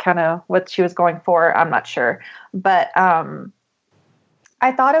guess, is kind of what she was going for. I'm not sure. But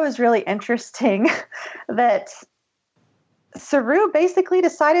I thought it was really interesting that Saru basically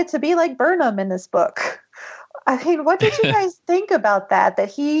decided to be like Burnham in this book. I mean, what did you guys think about that? That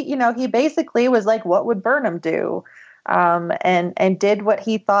he basically was like, what would Burnham do? And did what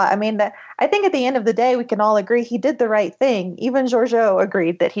he thought. I mean, I think at the end of the day, we can all agree he did the right thing. Even Georgiou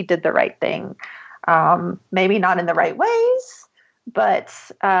agreed that he did the right thing. Maybe not in the right ways, but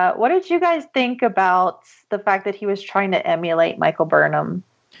what did you guys think about the fact that he was trying to emulate Michael Burnham?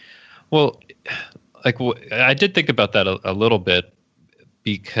 Well, like, I did think about that a little bit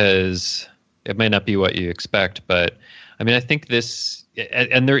because it may not be what you expect, but I mean, I think this,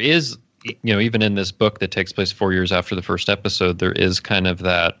 and there is, you know, even in this book that takes place 4 years after the first episode, there is kind of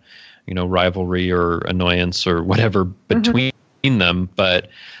that, you know, rivalry or annoyance or whatever between them. But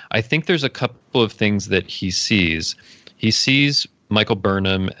I think there's a couple of things that he sees. He sees Michael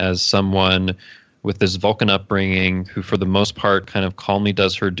Burnham as someone with this Vulcan upbringing who, for the most part, kind of calmly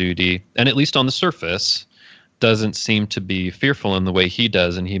does her duty, and at least on the surface, doesn't seem to be fearful in the way he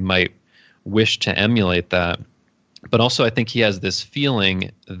does, and he might wish to emulate that. But also, I think he has this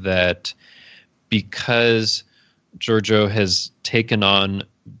feeling that because Georgiou has taken on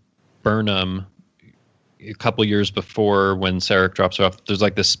Burnham a couple years before when Sarek drops her off, there's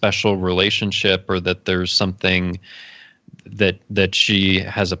like this special relationship, or that there's something that she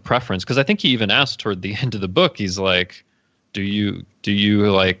has a preference. Because I think he even asked toward the end of the book, he's like, do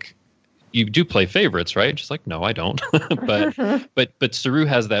you like, you do play favorites, right? She's like, no, I don't. but Saru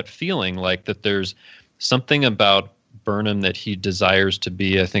has that feeling like that there's something about Burnham that he desires to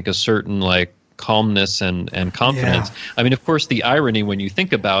be, I think, a certain like calmness and confidence. Yeah. I mean, of course, the irony when you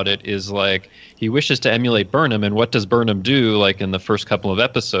think about it is like he wishes to emulate Burnham, and what does Burnham do like in the first couple of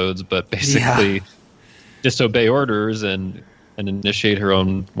episodes but basically disobey orders and initiate her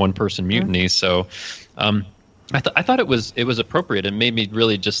own one-person mutiny. So I thought it was appropriate and made me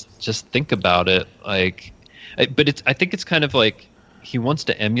really just think about it. Like, but I think it's kind of like he wants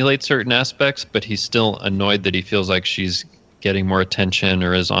to emulate certain aspects, but he's still annoyed that he feels like she's getting more attention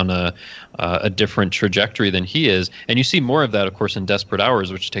or is on a different trajectory than he is. And you see more of that, of course, in Desperate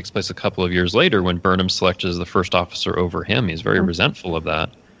Hours, which takes place a couple of years later when Burnham selects as the first officer over him. He's very resentful of that.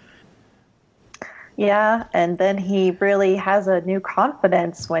 Yeah, and then he really has a new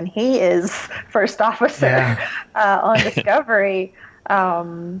confidence when he is first officer on Discovery.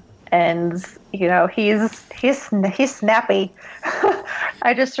 And you know, he's snappy.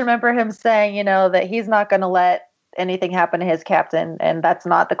 I just remember him saying, you know, that he's not going to let anything happen to his captain, and that's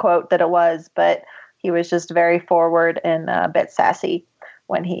not the quote that it was, but he was just very forward and a bit sassy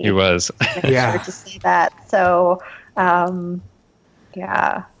when he was. made sure to say that. So,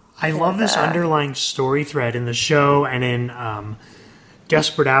 yeah. I love this underlying story thread in the show and in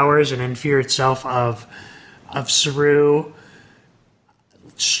Desperate Hours and in Fear itself of Saru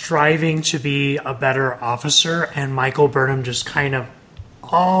striving to be a better officer and Michael Burnham just kind of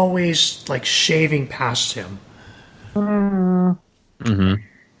always like shaving past him. Mm-hmm.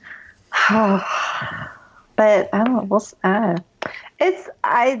 But I don't know.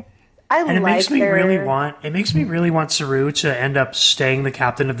 And it makes me really want Saru to end up staying the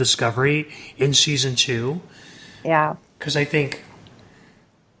captain of Discovery in season 2. Yeah. Because I think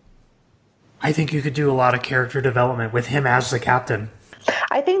you could do a lot of character development with him as the captain.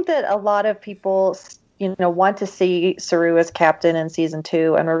 I think that a lot of people, want to see Saru as captain in season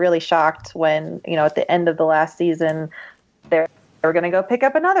 2, and were really shocked when, at the end of the last season, they were going to go pick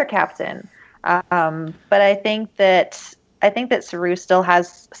up another captain. But I think that Saru still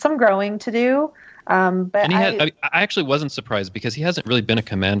has some growing to do. But I actually wasn't surprised because he hasn't really been a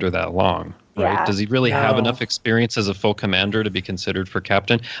commander that long, right? Yeah. Does he really have enough experience as a full commander to be considered for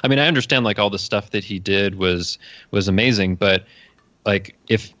captain? I mean, I understand like all the stuff that he did was amazing, but like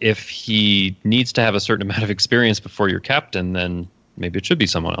if he needs to have a certain amount of experience before you're captain, then maybe it should be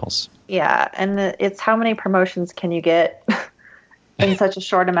someone else. Yeah, and it's how many promotions can you get in such a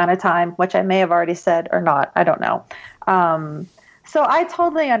short amount of time, which I may have already said or not. I don't know. So I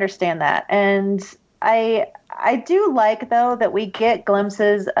totally understand that. And I do like, though, that we get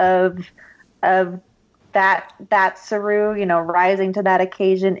glimpses of that Saru, rising to that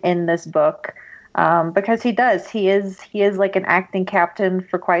occasion in this book. Because he does. He is like an acting captain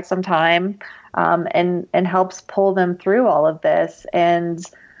for quite some time, and helps pull them through all of this. And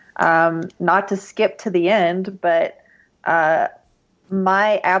not to skip to the end, but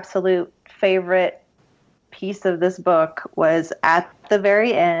my absolute favorite piece of this book was at the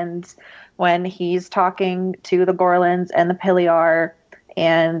very end when he's talking to the Gorlins and the Piliar,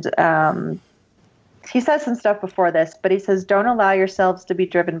 and he says some stuff before this, but he says, "Don't allow yourselves to be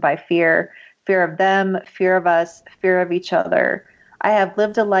driven by fear. Fear of them, fear of us, fear of each other. I have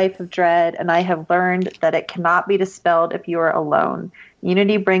lived a life of dread, and I have learned that it cannot be dispelled if you are alone.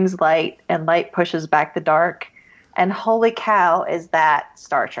 Unity brings light, and light pushes back the dark." And holy cow, is that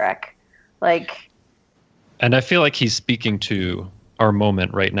Star Trek. And I feel like he's speaking to our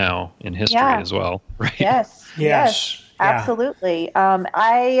moment right now in history as well, right? Yes, absolutely.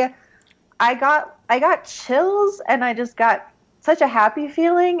 I got chills, and I just got such a happy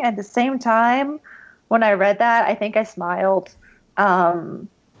feeling. At the same time, when I read that, I think I smiled,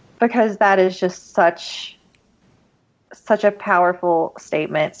 because that is just such a powerful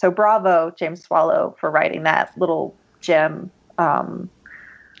statement. So bravo, James Swallow, for writing that little gem. I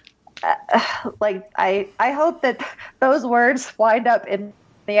hope that those words wind up in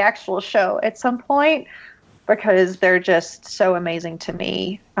the actual show at some point, because they're just so amazing to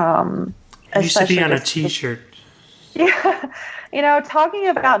me. It used to be on a T-shirt. Yeah, talking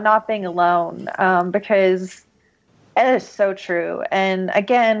about not being alone, because it is so true. And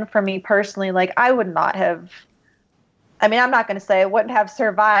again, for me personally, I would not have, I'm not going to say I wouldn't have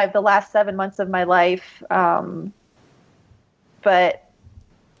survived the last 7 months of my life, but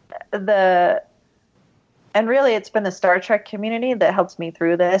really it's been the Star Trek community that helps me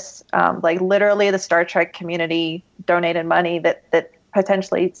through this. Literally the Star Trek community donated money that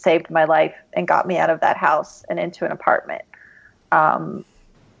potentially saved my life and got me out of that house and into an apartment.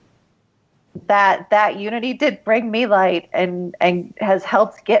 That unity did bring me light and has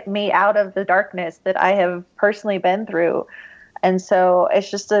helped get me out of the darkness that I have personally been through. And so it's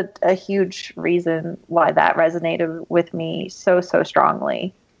just a huge reason why that resonated with me so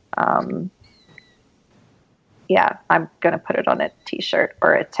strongly. Yeah, I'm going to put it on a T-shirt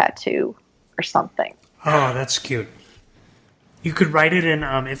or a tattoo or something. Oh, that's cute. You could write it in,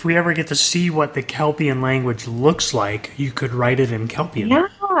 if we ever get to see what the Kelpian language looks like, you could write it in Kelpian.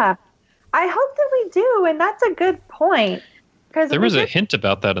 Yeah, I hope that we do, and that's a good point. There was a hint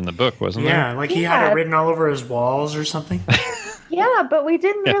about that in the book, wasn't there? Yeah, he had it written all over his walls or something. Yeah, but we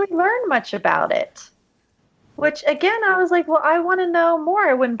didn't really learn much about it. Which, again, I was like, well, I want to know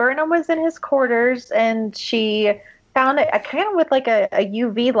more. When Burnham was in his quarters and she found it kind of with a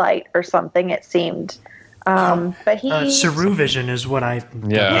UV light or something, it seemed. But he Saru vision is what I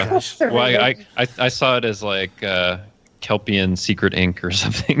well, I saw it as Kelpian secret ink or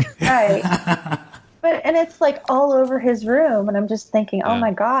something. Right. And it's all over his room, and I'm just thinking, oh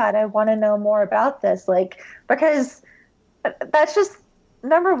my God, I want to know more about this. Because that's just,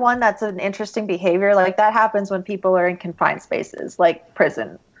 number one, that's an interesting behavior. That happens when people are in confined spaces, like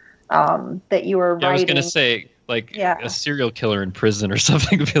prison. that you were Yeah, I was writing. going to say, like, a serial killer in prison or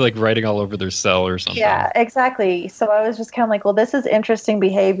something would be like writing all over their cell or something. Yeah, exactly. So I was just kind of like, well, this is interesting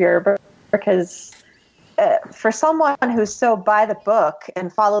behavior because for someone who's so by the book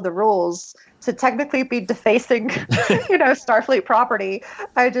and follow the rules to technically be defacing, Starfleet property,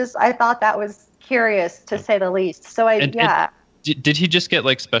 I thought that was curious to say the least. So Did he just get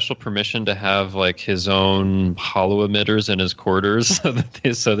like special permission to have like his own hollow emitters in his quarters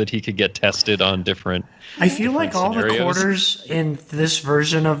so that he could get tested on different? I feel like all the quarters in this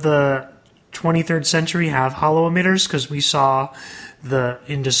version of the 23rd century have hollow emitters because we saw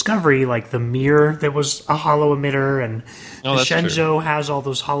in Discovery like the mirror that was a hollow emitter, and the Shenzhou has all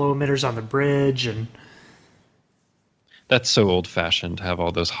those hollow emitters on the bridge, and that's so old fashioned to have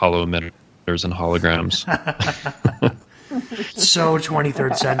all those hollow emitters and holograms. So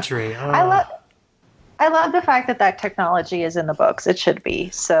 23rd century. I love the fact that technology is in the books. It should be.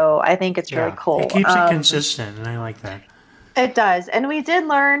 So I think it's really cool. It keeps it consistent, and I like that. It does. And we did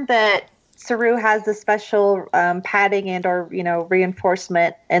learn that Saru has the special padding and or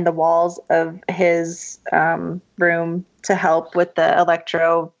reinforcement in the walls of his room to help with the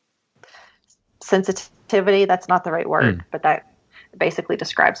electro sensitivity. That's not the right word, but that basically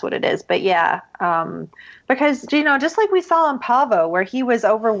describes what it is. But yeah, because just like we saw in Pavo, where he was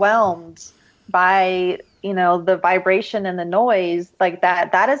overwhelmed by the vibration and the noise, like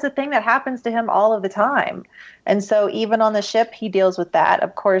that is a thing that happens to him all of the time. And so even on the ship, he deals with that.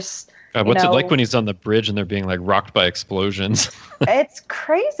 Of course. What's it like when he's on the bridge and they're being like rocked by explosions? It's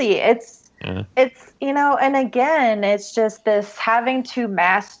crazy. It's and again, it's just this having to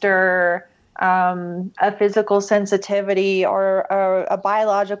master a physical sensitivity or a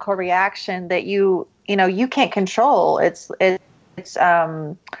biological reaction that you can't control. It's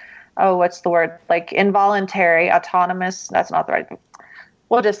what's the word? Like involuntary, autonomous. That's not the right.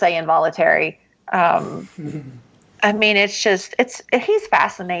 We'll just say involuntary. I mean, he's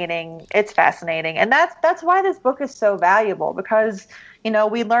fascinating. It's fascinating. And that's why this book is so valuable because,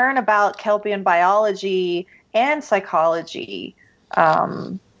 we learn about Kelpian biology and psychology.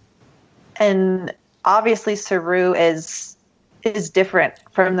 And obviously Saru is different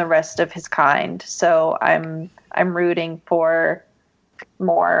from the rest of his kind. So I'm rooting for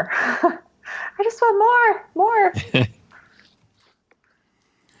more. I just want more.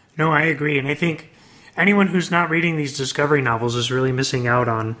 No, I agree. And I think anyone who's not reading these Discovery novels is really missing out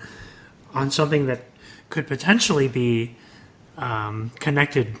on something that could potentially be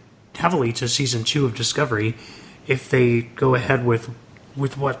connected heavily to season 2 of Discovery if they go ahead with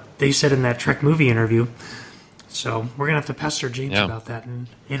what they said in that Trek movie interview. So we're gonna have to pester James about that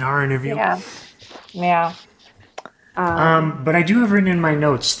in our interview. Yeah. But I do have written in my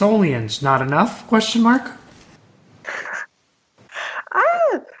notes, Tholians, not enough? ?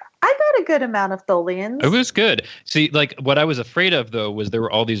 I got a good amount of Tholians. It was good. See, like what I was afraid of though was there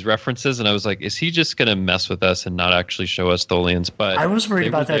were all these references, and I was like, is he just going to mess with us and not actually show us Tholians? But I was worried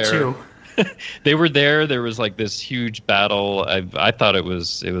about that too. They were there. There was like this huge battle. I thought it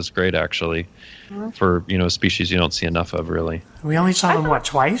was great actually, for a species you don't see enough of really. We only saw them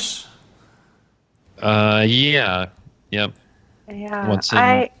twice. Yeah. Yep. Yeah. Once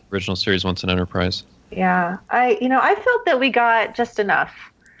in original series, once in Enterprise. Yeah. I felt that we got just enough.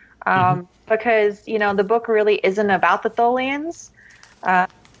 Because the book really isn't about the Tholians.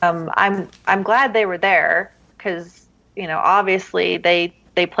 I'm glad they were there because obviously they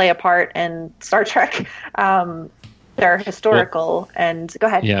play a part in Star Trek. They're historical and go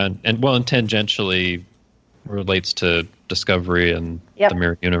ahead. Yeah, and tangentially relates to Discovery and the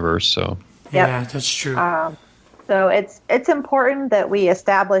Mirror Universe. So yeah, that's true. So it's important that we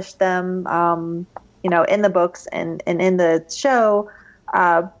establish them, in the books and in the show.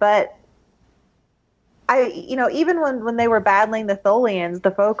 But even when they were battling the Tholians,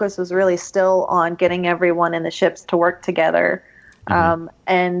 the focus was really still on getting everyone in the ships to work together.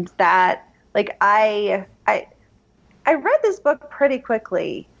 And that, like, I read this book pretty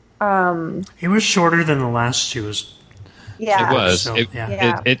quickly. It was shorter than the last two. Yeah, it was. So,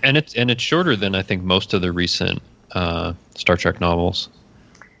 It's shorter than I think most of the recent Star Trek novels.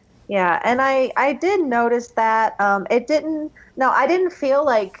 Yeah, and I did notice that I didn't feel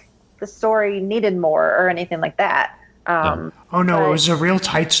like the story needed more or anything like that. It was a real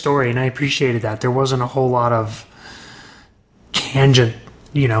tight story, and I appreciated that. There wasn't a whole lot of tangent,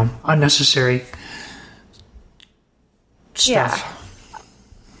 unnecessary stuff.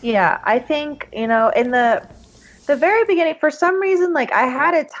 Yeah, I think, in the very beginning, for some reason, like, I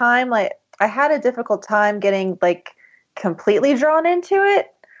had a difficult time getting, like, completely drawn into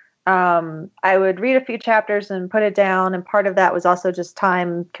it. I would read a few chapters and put it down, and part of that was also just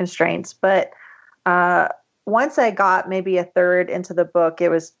time constraints. But once I got maybe a third into the book, it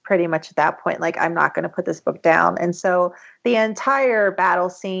was pretty much at that point, like, I'm not going to put this book down. And so the entire battle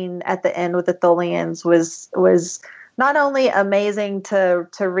scene at the end with the Tholians was not only amazing to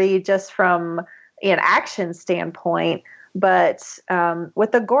read just from an action standpoint, but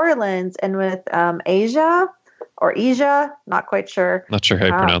with the Gorlins and with Asia, not quite sure. Not sure how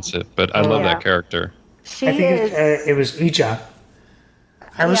you pronounce it, but I love that character. I think it was Ija.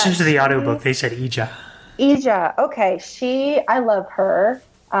 I listened to the audiobook. They said Ija. Ija. Okay. I love her.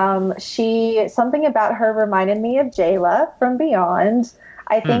 Something about her reminded me of Jayla from Beyond.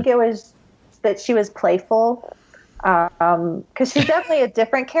 I think it was that she was playful. Because she's definitely a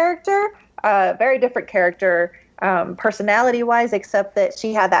different character, very different character, personality-wise, except that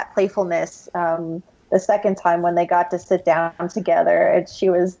she had that playfulness the second time when they got to sit down together, and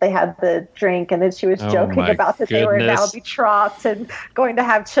they had the drink, and then she was joking about that they were now betrothed and going to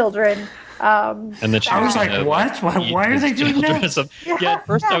have children. And then I was like, what? Why are they doing that? Yeah, at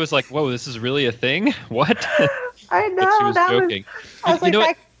first I was like, whoa, this is really a thing? What? I know. But she was joking. I was you know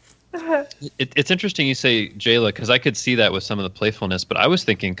like, what? It's interesting you say Jayla, because I could see that with some of the playfulness, but I was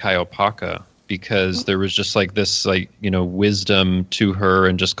thinking Kaiopaka, because there was just like this, like, wisdom to her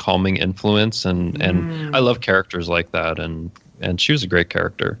and just calming influence, and I love characters like that, and she was a great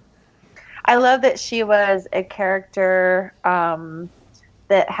character. I love that she was a character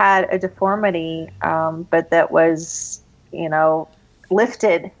that had a deformity, but that was,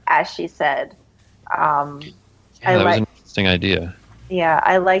 lifted, as she said. That was an interesting idea. Yeah,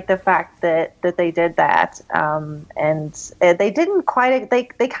 I like the fact that they did that, and they didn't quite. They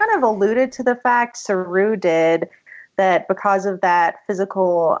kind of alluded to the fact, Saru did, that because of that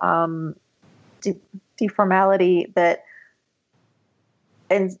physical deformality, that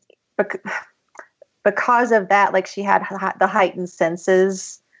and because of that, like, she had the heightened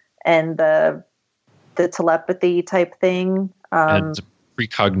senses and the telepathy type thing, and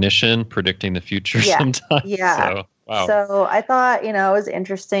precognition, predicting the future sometimes. Yeah. So. Wow. So I thought, it was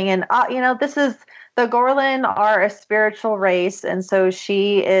interesting. And, the Gorlan are a spiritual race. And so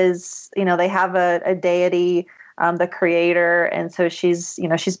she is, they have a deity, the creator. And so she's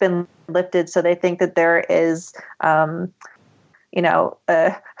been lifted. So they think that there is,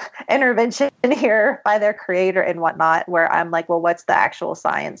 intervention here by their creator and whatnot, where I'm like, well, what's the actual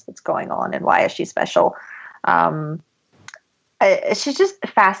science that's going on and why is she special? She's just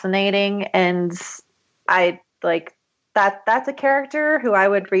fascinating. And I like that's a character who I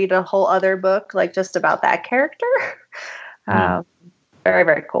would read a whole other book, like, just about that character. Very,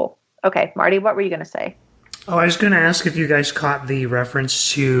 very cool. Okay, Marty, what were you going to say? Oh, I was going to ask if you guys caught the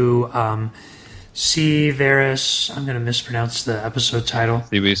reference to C. Varus. I'm going to mispronounce the episode title.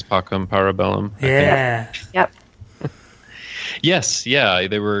 Civis Pacem Parabellum. Yeah. Yep. Yes. Yeah.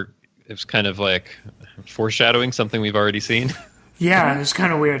 It was kind of like foreshadowing something we've already seen. Yeah, it was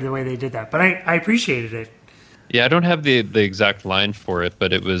kind of weird the way they did that, but I appreciated it. Yeah, I don't have the exact line for it,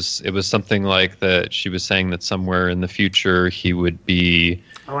 but it was something like that. She was saying that somewhere in the future he would be.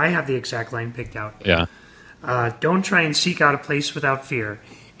 Oh, I have the exact line picked out. Yeah. Don't try and seek out a place without fear.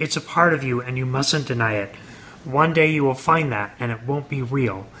 It's a part of you, and you mustn't deny it. One day you will find that, and it won't be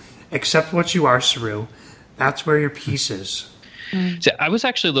real. Accept what you are, Saru. That's where your peace is. See, I was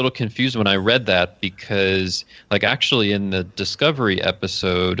actually a little confused when I read that, because, like, actually in the Discovery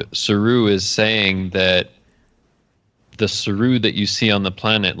episode, Saru is saying that the Saru that you see on the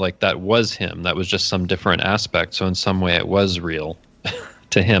planet, like, that was him. That was just some different aspect. So in some way it was real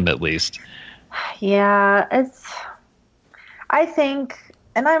to him, at least. Yeah, I think,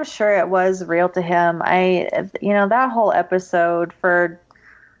 and I'm sure it was real to him. That whole episode, for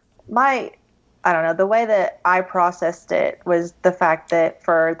I don't know, the way that I processed it was the fact that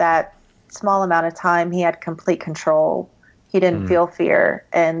for that small amount of time, he had complete control. He didn't feel fear.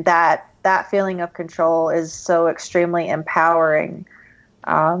 And that feeling of control is so extremely empowering,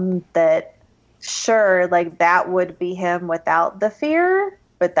 that sure, like, that would be him without the fear,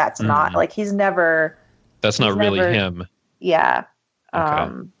 but that's not, like, that's not really him. Yeah.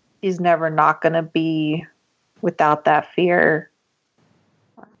 Okay. He's never not going to be without that fear.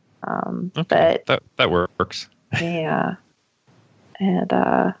 Okay. But that works. Yeah.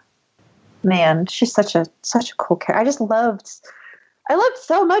 And, man, she's such a cool character. I loved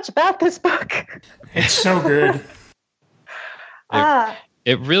so much about this book. It's so good.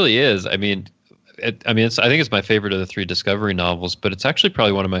 It really is. I think it's my favorite of the 3 Discovery novels, but it's actually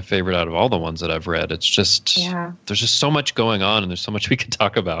probably one of my favorite out of all the ones that I've read. It's just, there's just so much going on, and there's so much we could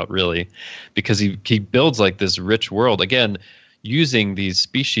talk about, really, because he builds, like, this rich world. Again, using these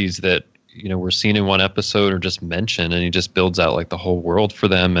species that were seen in one episode or just mentioned, and he just builds out like the whole world for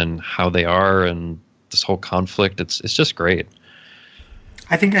them and how they are and this whole conflict. It's just great.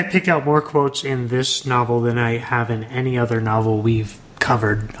 I think I picked out more quotes in this novel than I have in any other novel we've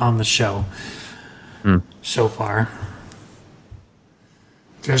covered on the show so far.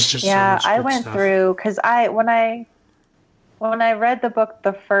 There's just so much I good went stuff. through because when I read the book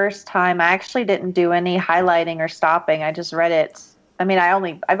the first time, I actually didn't do any highlighting or stopping. I just read it. I mean,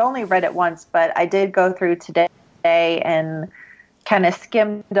 I've only read it once, but I did go through today and kind of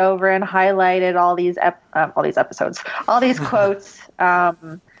skimmed over and highlighted all these episodes, all these quotes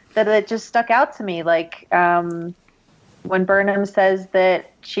that it just stuck out to me. Like when Burnham says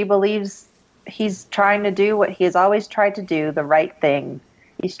that she believes he's trying to do what he has always tried to do, the right thing.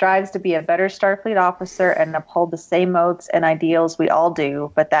 He strives to be a better Starfleet officer and uphold the same oaths and ideals we all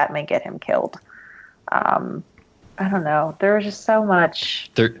do, but that may get him killed. I don't know. There was just so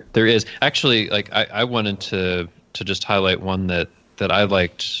much. There is actually, like, I wanted to just highlight one that I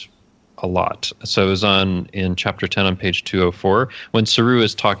liked a lot. So it was in chapter 10 on page 204 when Saru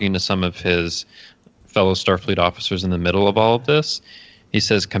is talking to some of his fellow Starfleet officers in the middle of all of this. He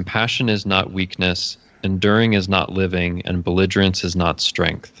says, "Compassion is not weakness, enduring is not living, and belligerence is not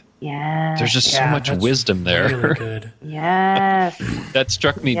strength." Yeah. There's just so much wisdom there. Really good. Yes. That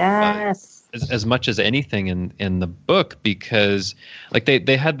struck me. Yes. As much as anything in the book, because like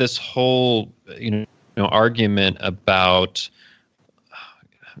they had this whole argument about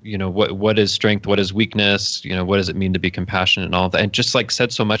what is strength, what is weakness, what does it mean to be compassionate and all of that, and just like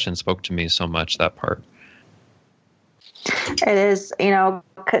said so much and spoke to me so much, that part. It is,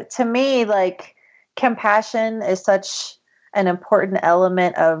 to me, like, compassion is such an important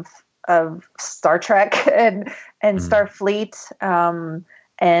element of Star Trek and Starfleet.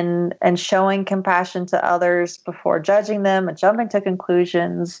 And showing compassion to others before judging them and jumping to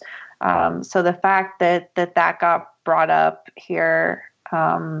conclusions. So the fact that got brought up here,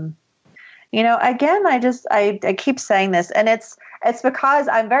 again, I keep saying this, and it's because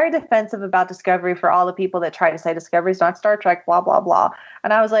I'm very defensive about Discovery for all the people that try to say Discovery's not Star Trek, blah, blah, blah.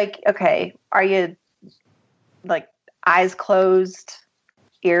 And I was like, okay, are you like eyes closed,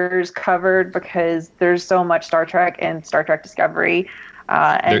 ears covered? Because there's so much Star Trek and Star Trek Discovery.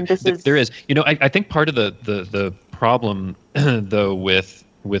 And there is. I think part of the problem, though,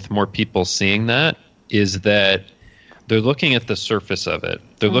 with more people seeing that is that they're looking at the surface of it.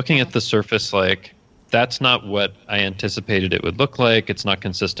 They're looking at the surface like, that's not what I anticipated it would look like. It's not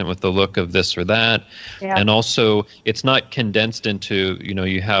consistent with the look of this or that. Yeah. And also, it's not condensed into,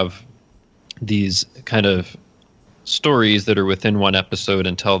 you have these kind of stories that are within one episode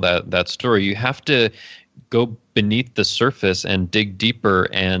and tell that story. You have to go beneath the surface and dig deeper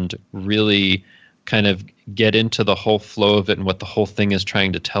and really kind of get into the whole flow of it and what the whole thing is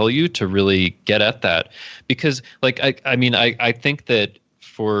trying to tell you to really get at that. Because I think that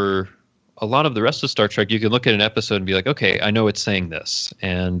for a lot of the rest of Star Trek, you can look at an episode and be like, okay, I know it's saying this,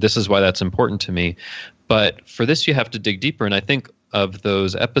 and this is why that's important to me. But for this, you have to dig deeper. And I think of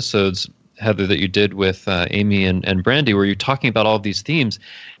those episodes, Heather, that you did with Amy and Brandy, where you're talking about all of these themes.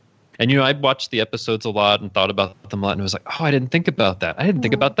 And, I'd watched the episodes a lot and thought about them a lot, and it was like, oh, I didn't think about that. I didn't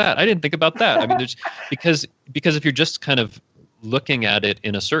think about that. I didn't think about that. I mean, because if you're just kind of looking at it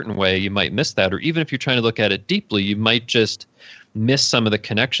in a certain way, you might miss that. Or even if you're trying to look at it deeply, you might just miss some of the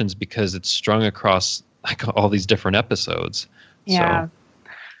connections because it's strung across like all these different episodes. Yeah. So.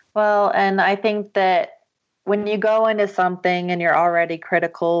 Well, and I think that when you go into something and you're already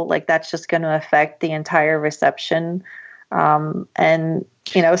critical, like that's just going to affect the entire reception. If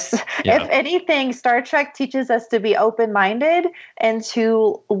anything, Star Trek teaches us to be open-minded and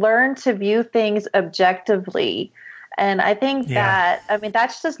to learn to view things objectively. And I think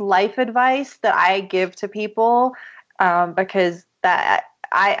that's just life advice that I give to people, because that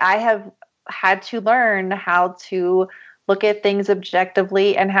I have had to learn how to look at things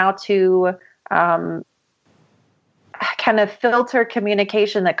objectively and how to kind of filter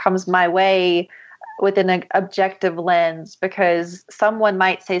communication that comes my way with an objective lens, because someone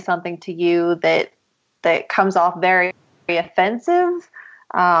might say something to you that comes off very, very offensive,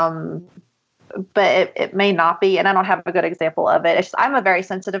 but it may not be, and I don't have a good example of it. I'm a very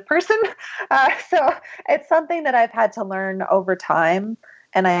sensitive person, so it's something that I've had to learn over time,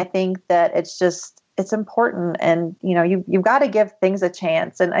 and I think that it's important, and you've got to give things a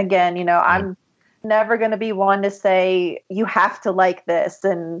chance. And again, I'm never going to be one to say you have to like this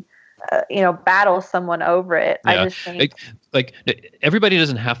and battle someone over it. Yeah. I just think like everybody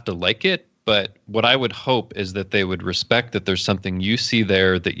doesn't have to like it, But what I would hope is that they would respect that there's something you see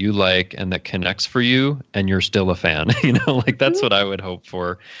there that you like and that connects for you, and you're still a fan. Like that's what I would hope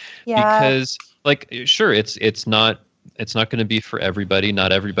for. Yeah. Because like, sure, it's not going to be for everybody.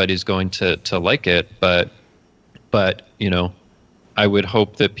 Not everybody's going to like it, but I would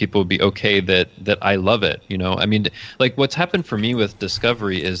hope that people would be okay that I love it. I mean, like what's happened for me with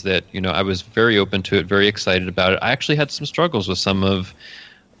Discovery is that, I was very open to it, very excited about it. I actually had some struggles with some of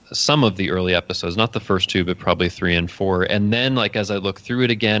the early episodes, not the first two, but probably 3 and 4. And then like, as I looked through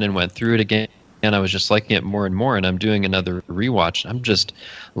it again and went through it again, and I was just liking it more and more, and I'm doing another rewatch. I'm just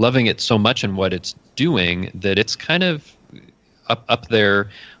loving it so much and what it's doing that it's kind of up there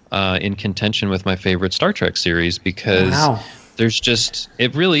in contention with my favorite Star Trek series, because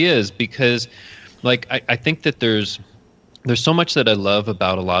it really is, because like I think that there's so much that I love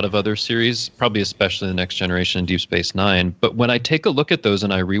about a lot of other series, probably especially The Next Generation and Deep Space Nine. But when I take a look at those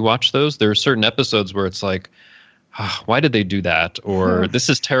and I rewatch those, there are certain episodes where it's like, why did they do that? Or this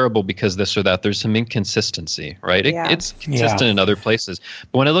is terrible because this or that. There's some inconsistency, right? It's consistent in other places.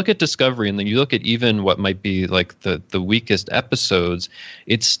 But when I look at Discovery, and then you look at even what might be like the weakest episodes,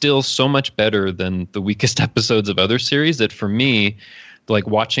 it's still so much better than the weakest episodes of other series that for me, like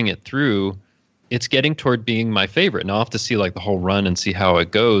watching it through, it's getting toward being my favorite. Now I'll have to see like the whole run and see how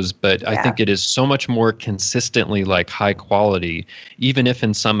it goes, but I think it is so much more consistently like high quality, even if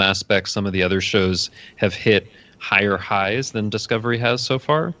in some aspects some of the other shows have hit higher highs than Discovery has so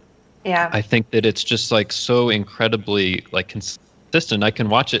far. Yeah. I think that it's just like so incredibly like consistent. I can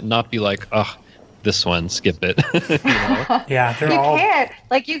watch it and not be like, this one, skip it. Yeah, they're all. You can't.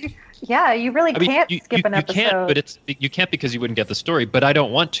 Like you really can't skip an episode. You can't, but you can't because you wouldn't get the story. But I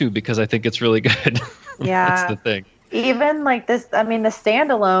don't want to because I think it's really good. Yeah. That's the thing. Even like this, I mean, the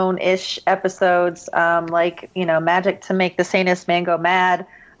standalone-ish episodes, Magic to Make the Sanest Man Go Mad.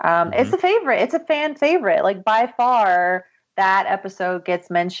 It's a favorite. It's a fan favorite. Like by far, that episode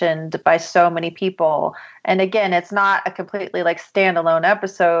gets mentioned by so many people. And again, it's not a completely like standalone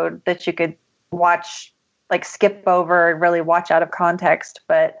episode that you could watch, like skip over and really watch out of context.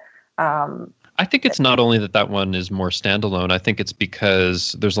 But I think it's not only that one is more standalone. I think it's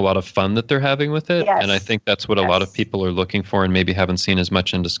because there's a lot of fun that they're having with it. Yes. And I think that's what a lot of people are looking for and maybe haven't seen as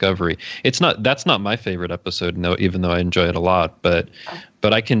much in Discovery. That's not my favorite episode, no, even though I enjoy it a lot. But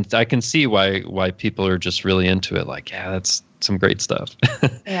I can see why people are just really into it. Like, yeah, that's some great stuff.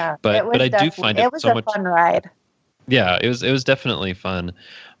 Yeah. but I do find it so much. It was a fun ride. Yeah, it was definitely fun.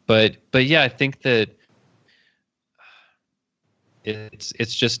 But yeah, I think that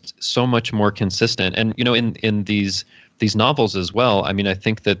it's just so much more consistent. And in these novels as well, I mean, I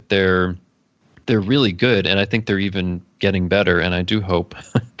think that they're really good, and I think they're even getting better, and I do hope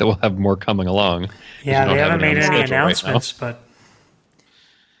that we'll have more coming along. Yeah, they haven't made any announcements, but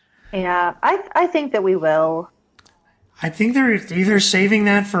yeah, I think that we will. I think they're either saving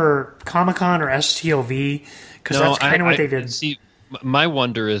that for Comic-Con or STLV, because that's kind of what they did. See, my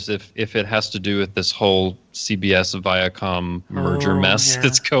wonder is if it has to do with this whole CBS Viacom merger mess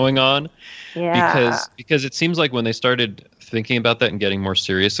that's going on. Yeah. Because it seems like when they started thinking about that and getting more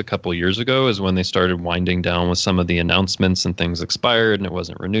serious a couple years ago is when they started winding down with some of the announcements, and things expired and it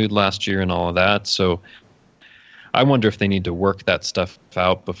wasn't renewed last year and all of that. So I wonder if they need to work that stuff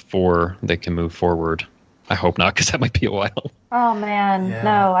out before they can move forward. I hope not, because that might be a while. Oh man,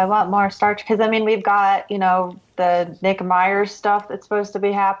 no! I want more Star Trek, because I mean we've got the Nick Myers stuff that's supposed to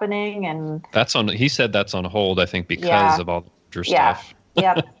be happening, and that's on. He said that's on hold, I think, because of all the stuff.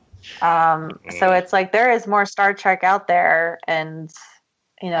 Yep. So it's like there is more Star Trek out there, and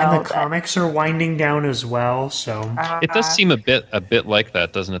and the comics are winding down as well. So it does seem a bit like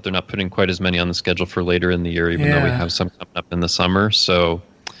that, doesn't it? They're not putting quite as many on the schedule for later in the year, even though we have some coming up in the summer. So.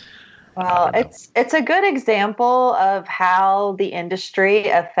 Well, it's a good example of how the industry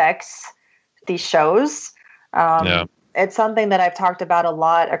affects these shows. It's something that I've talked about a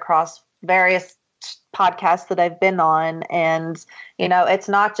lot across various podcasts that I've been on. And, it's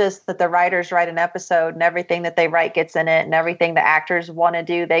not just that the writers write an episode and everything that they write gets in it, and everything the actors want to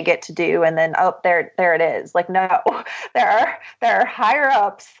do, they get to do. And then, there it is. Like, no, there are higher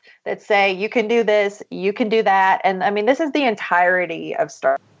ups that say, you can do this, you can do that. And I mean, this is the entirety of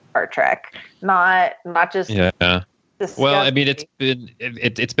Star Trek, not just Well, I mean,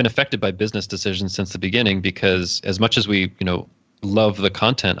 it's been affected by business decisions since the beginning, because as much as we love the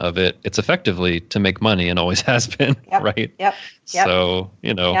content of it, it's effectively to make money, and always has been. Right. Yep. So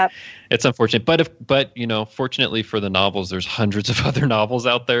it's unfortunate, but fortunately for the novels, there's hundreds of other novels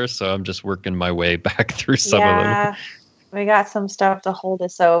out there, so I'm just working my way back through some of them. We got some stuff to hold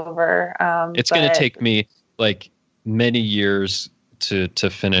us over. It's going to take me like many years to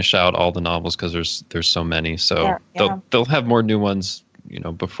finish out all the novels because there's so many. So Yeah. they'll have more new ones,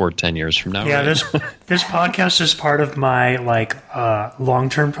 before 10 years from now. Yeah, right? this podcast is part of my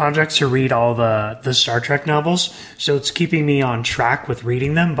long-term project to read all the Star Trek novels. So it's keeping me on track with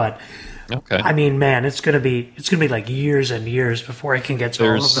reading them. But okay, I mean, man, it's gonna be like years and years before I can get to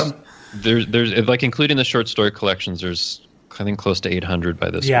all of them. There's like including the short story collections. There's I think close to 800 by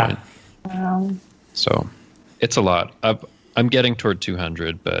this point. So it's a lot. I'm getting toward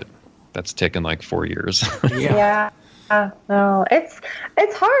 200, but that's taken like 4 years. Yeah. No, it's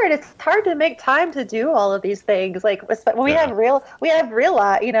hard. It's hard to make time to do all of these things. Like we have real life, real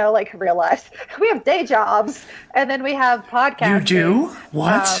life. We have day jobs, and then we have podcasting. You do?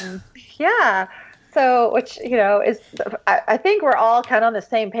 What? Yeah. So, which, is, I think we're all kind of on the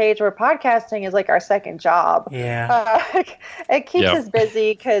same page where podcasting is like our second job. Yeah. It keeps us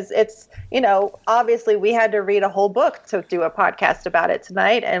busy because it's, obviously we had to read a whole book to do a podcast about it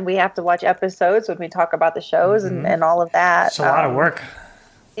tonight. And we have to watch episodes when we talk about the shows and all of that. It's a lot of work.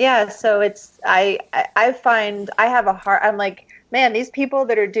 Yeah. So it's, I find I have a hard, I'm like, man, these people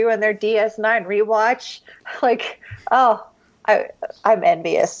that are doing their DS9 rewatch, I'm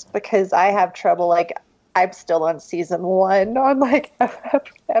envious because I have trouble. Like, I'm still on season 1 on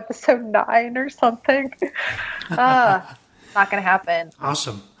episode 9 or something. Not gonna happen.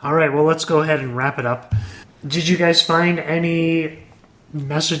 Awesome. All right. Well, let's go ahead and wrap it up. Did you guys find any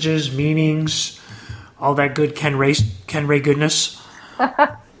messages, meanings, all that good Ken Ray goodness?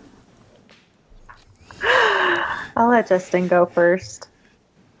 I'll let Justin go first.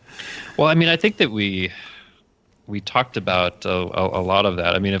 Well, I mean, I think that we talked about a lot of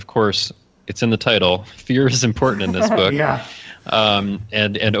that. I mean, of course, it's in the title. Fear is important in this book. Yeah.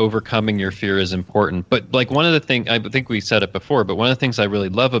 And overcoming your fear is important. But like one of the things, I think we said it before, but one of the things I really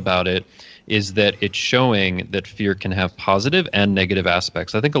love about it is that it's showing that fear can have positive and negative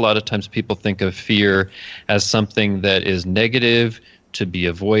aspects. I think a lot of times people think of fear as something that is negative, to be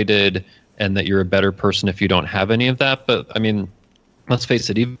avoided, and that you're a better person if you don't have any of that. But I mean, let's face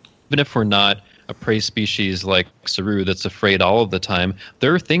it, even if we're not a prey species like Saru that's afraid all of the time,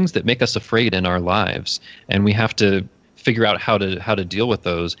 there are things that make us afraid in our lives, and we have to figure out how to deal with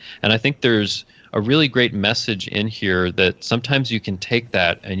those. And I think there's a really great message in here that sometimes you can take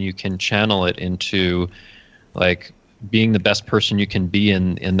that and you can channel it into like being the best person you can be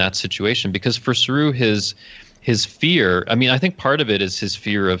in that situation. Because for Saru, his fear, I mean, I think part of it is his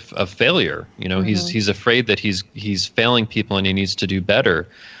fear of failure. He's afraid that he's failing people and he needs to do better.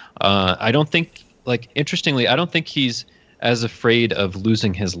 I don't think, interestingly, I don't think he's as afraid of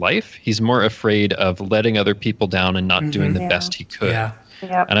losing his life. He's more afraid of letting other people down and not doing the best he could. Yeah.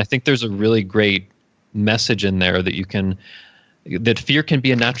 Yep. And I think there's a really great message in there that fear can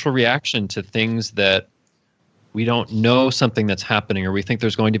be a natural reaction to things that we don't know something that's happening, or we think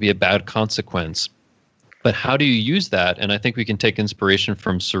there's going to be a bad consequence. But how do you use that? And I think we can take inspiration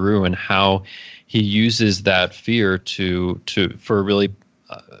from Saru and how he uses that fear for a really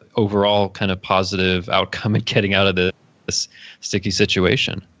overall kind of positive outcome in getting out of this sticky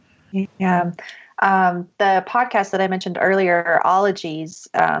situation. Yeah. The podcast that I mentioned earlier, Ologies,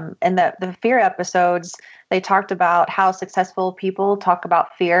 and the fear episodes, they talked about how successful people talk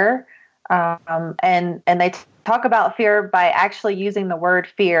about fear. And they talk about fear by actually using the word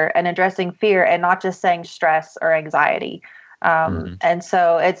fear and addressing fear and not just saying stress or anxiety. And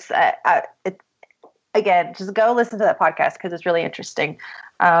so it's again, just go listen to that podcast because it's really interesting.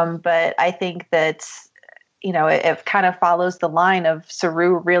 But I think that, it kind of follows the line of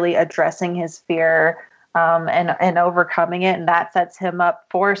Saru really addressing his fear and overcoming it. And that sets him up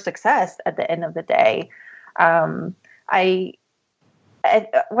for success at the end of the day. What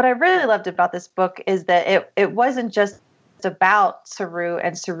I really loved about this book is that it wasn't just about Saru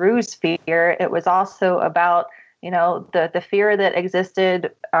and Saru's fear. It was also about, the fear that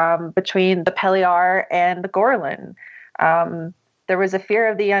existed between the Peliar and the Gorlan. There was a fear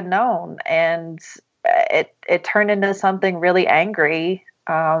of the unknown, and it turned into something really angry.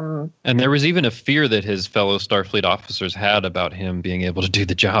 And there was even a fear that his fellow Starfleet officers had about him being able to do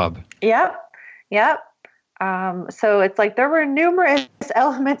the job. Yep. So it's like there were numerous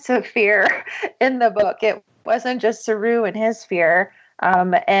elements of fear in the book. It wasn't just Saru and his fear.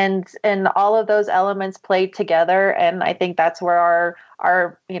 And all of those elements played together. And I think that's where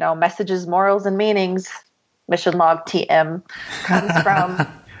our messages, morals, and meanings, mission log TM, comes from.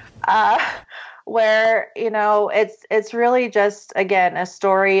 Where, it's really just, again, a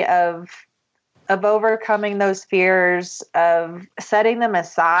story of overcoming those fears, of setting them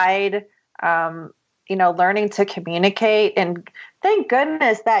aside, learning to communicate. And thank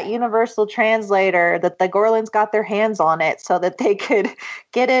goodness that universal translator, that the Gorlins got their hands on it so that they could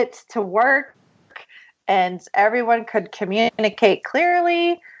get it to work and everyone could communicate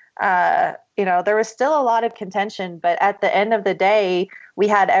clearly. There was still a lot of contention, but at the end of the day, we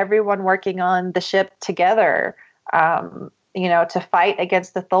had everyone working on the ship together, to fight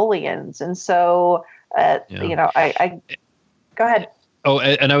against the Tholians. And so, I go ahead. Oh,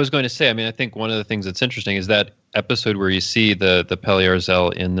 and I was going to say, I think one of the things that's interesting is that episode where you see the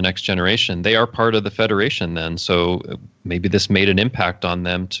Peliarzel in The Next Generation. They are part of the Federation then, so maybe this made an impact on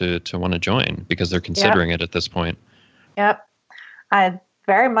them to want to join because they're considering it at this point. Yep,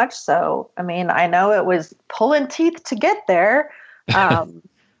 very much so. I know it was pulling teeth to get there,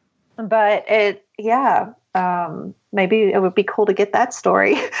 but maybe it would be cool to get that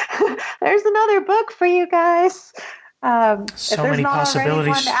story. There's another book for you guys. So if there's many not possibilities.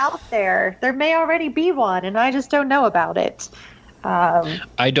 already one out there may already be one, and I just don't know about it.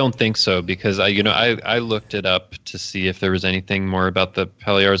 I don't think so because I looked it up to see if there was anything more about the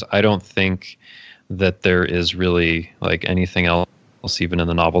Peliars. I don't think that there is really like anything else even in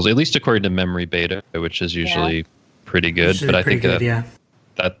the novels, at least according to Memory Beta, which is usually pretty good. Usually but I think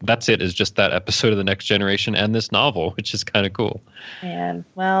that's it is just that episode of The Next Generation and this novel, which is kind of cool. And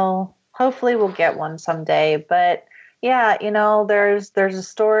well, hopefully we'll get one someday. But yeah, there's a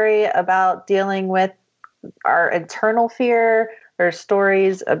story about dealing with our internal fear. There's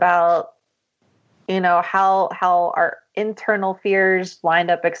stories about, how our internal fears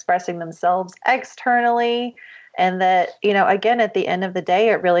wind up expressing themselves externally. And that, again, at the end of the day,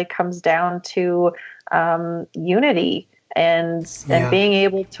 it really comes down to unity and being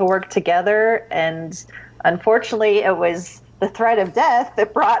able to work together. And unfortunately, it was the threat of death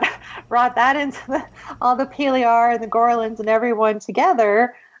that brought that into all the Peliar and the Gorlins and everyone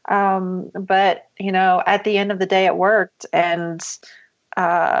together. But at the end of the day, it worked. And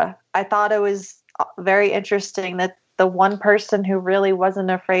I thought it was very interesting that the one person who really wasn't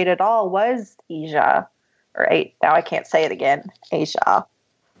afraid at all was Asia, now I can't say it again, Asia.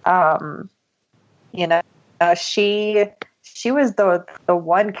 She was the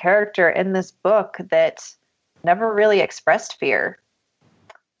one character in this book that never really expressed fear.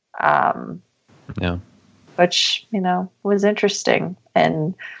 Which, was interesting.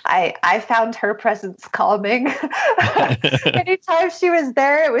 And I found her presence calming. Anytime she was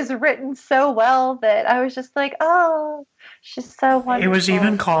there, it was written so well that I was just like, oh, she's so wonderful. It was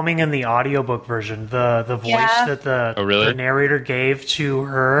even calming in the audiobook version. The voice that the narrator gave to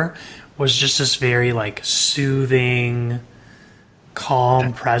her was just this very like soothing,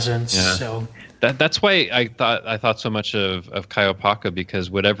 calm presence. Yeah. So that's why I thought so much of Kai Opaka,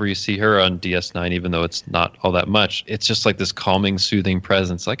 because whatever you see her on DS9, even though it's not all that much, it's just like this calming, soothing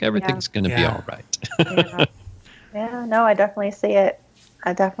presence. Like everything's going to be all right. No, I definitely see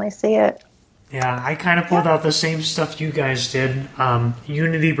it. Yeah, I kind of pulled out the same stuff you guys did.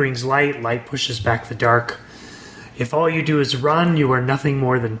 Unity brings light. Light pushes back the dark. If all you do is run, you are nothing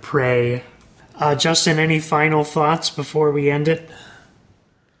more than prey. Justin, any final thoughts before we end it?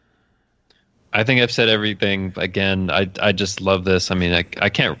 I think I've said everything. Again, I just love this. I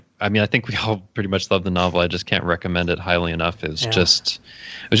think we all pretty much love the novel. I just can't recommend it highly enough. It was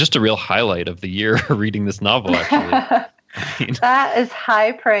just a real highlight of the year reading this novel, actually. That is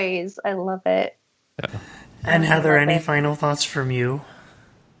high praise. I love it. Yeah. And Heather, any final thoughts from you?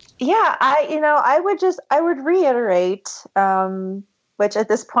 Yeah, I would reiterate, which at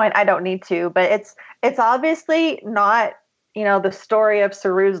this point I don't need to, but it's obviously not, the story of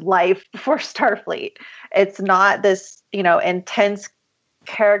Saru's life before Starfleet. It's not this, intense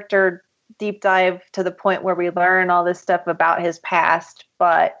character deep dive to the point where we learn all this stuff about his past,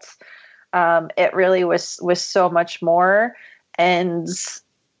 but it really was so much more. And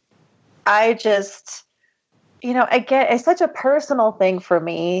I just, again, it's such a personal thing for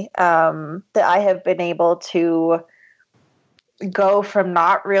me that I have been able to go from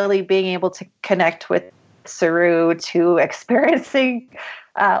not really being able to connect with Saru to experiencing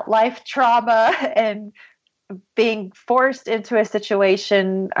life trauma and being forced into a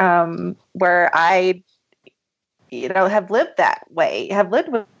situation where I, have lived that way, have lived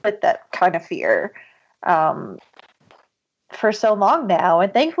with that kind of fear for so long now.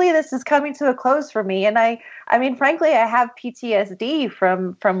 And thankfully this is coming to a close for me. And I mean, frankly, I have PTSD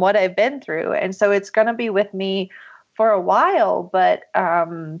from what I've been through. And so it's going to be with me for a while, but,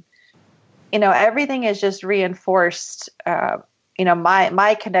 everything is just reinforced,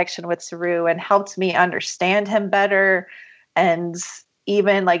 my connection with Saru and helped me understand him better. And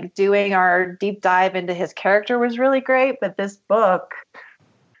even like doing our deep dive into his character was really great. But this book,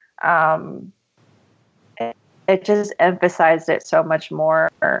 it just emphasized it so much more.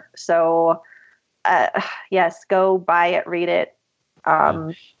 So, yes, go buy it, read it.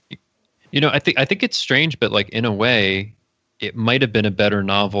 I think it's strange, but like in a way, it might have been a better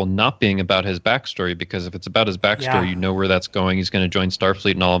novel not being about his backstory, because if it's about his backstory, you know where that's going. He's going to join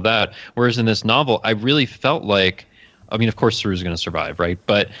Starfleet and all of that. Whereas in this novel, I really felt like, I mean, of course, Saru's going to survive, right?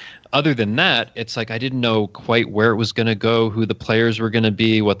 But other than that, it's like I didn't know quite where it was going to go, who the players were going to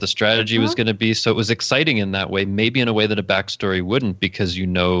be, what the strategy was going to be. So it was exciting in that way, maybe in a way that a backstory wouldn't, because you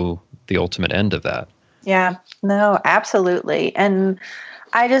know the ultimate end of that. Yeah, no, absolutely. And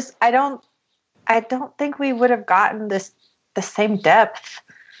I don't think we would have gotten the same depth,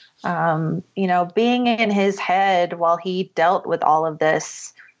 being in his head while he dealt with all of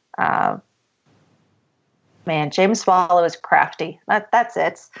this. Man, James Swallow is crafty. That's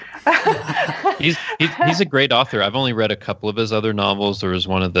it. He's a great author. I've only read a couple of his other novels. There was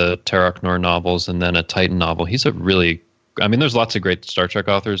one of the Terok Nor novels and then a Titan novel. There's lots of great Star Trek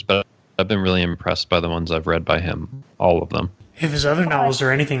authors, but I've been really impressed by the ones I've read by him, all of them. If his other novels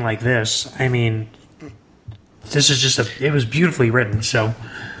are anything like this, I mean, this is it was beautifully written, so.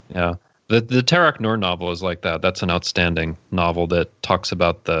 Yeah. The Terok Nor novel is like that. That's an outstanding novel that talks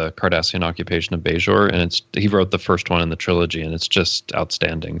about the Cardassian occupation of Bajor, and he wrote the first one in the trilogy, and it's just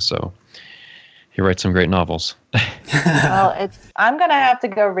outstanding. So he writes some great novels. Well, I'm gonna have to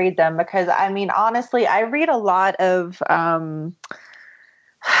go read them, because I mean, honestly, I read a lot of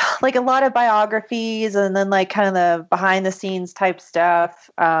like a lot of biographies, and then like kind of the behind the scenes type stuff,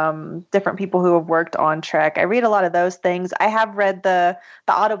 different people who have worked on Trek. I read a lot of those things. I have read the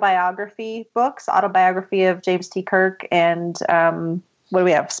autobiography of James T. Kirk, and what do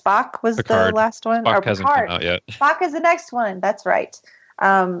we have? Spock was Picard. The last one. Spock hasn't come out yet. Spock is the next one. That's right.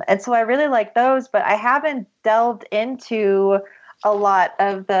 And so I really like those, but I haven't delved into a lot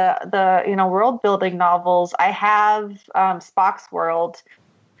of the world building novels. I have Spock's World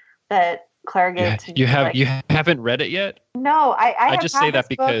that Claire gave to me. You haven't read it yet? No, I just say that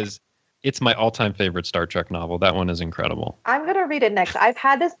because it's my all-time favorite Star Trek novel. That one is incredible. I'm going to read it next. I've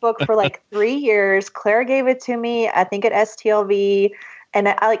had this book for like 3 years. Claire gave it to me, I think at STLV. And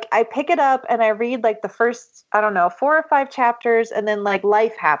I pick it up and I read like the first, 4 or 5 chapters, and then like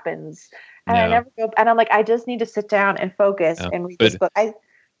life happens. And I never go, and I'm like, I just need to sit down and focus and read this book.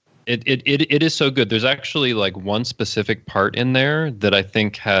 It is so good. There's actually like one specific part in there that I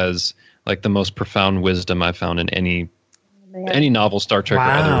think has like the most profound wisdom I've found in any novel, Star Trek or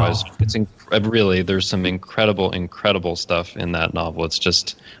otherwise. It's really, there's some incredible stuff in that novel. It's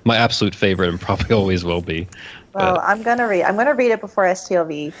just my absolute favorite and probably always will be. Well, I'm gonna read it before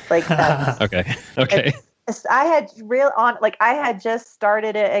STLV. Like that's okay. I had just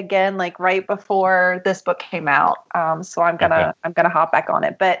started it again, like right before this book came out. So I'm gonna hop back on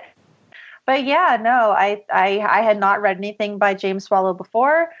it. But yeah, no, I had not read anything by James Swallow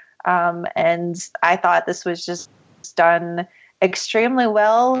before, and I thought this was just done extremely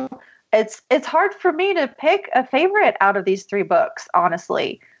well. It's hard for me to pick a favorite out of these 3 books,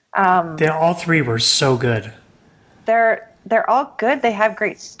 honestly. All 3 were so good. They're all good. They have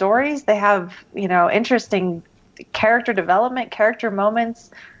great stories. They have, interesting character development, character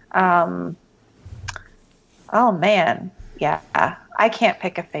moments. Oh man. Yeah. I can't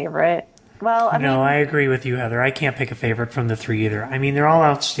pick a favorite. Well, I agree with you, Heather. I can't pick a favorite from the 3 either. I mean, they're all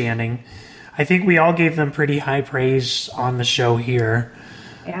outstanding. I think we all gave them pretty high praise on the show here.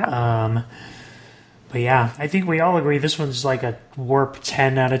 Yeah. But yeah, I think we all agree this one's like a warp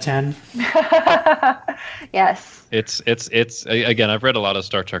 10 out of 10. Yes. It's again, I've read a lot of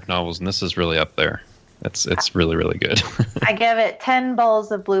Star Trek novels, and this is really up there. It's really, really good. I give it 10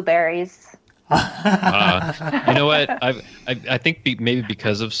 bowls of blueberries. You know what? I think maybe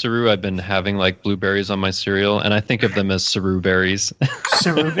because of Saru, I've been having like blueberries on my cereal, and I think of them as Saru berries.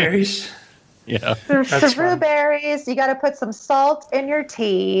 Saru berries? Yeah. Saru berries. You got to put some salt in your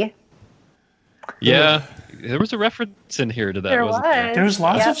tea. Yeah, there was a reference in here to that. There wasn't was. there? There was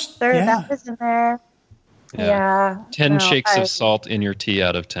lots of. That was in there. Yeah. 10 shakes of salt in your tea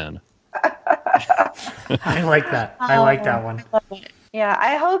out of 10. I like that. I like that one. Yeah,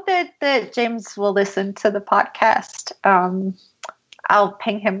 I hope that James will listen to the podcast. I'll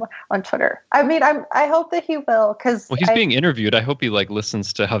ping him on Twitter. I mean, I hope that he will, because he's being interviewed. I hope he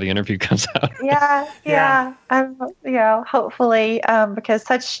listens to how the interview comes out. Yeah. Hopefully, because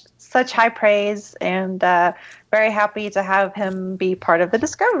such high praise, and very happy to have him be part of the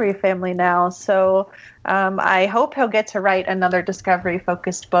Discovery family now. So I hope he'll get to write another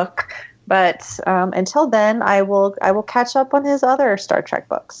Discovery-focused book. But until then, I will catch up on his other Star Trek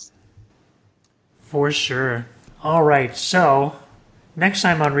books. For sure. All right, so Next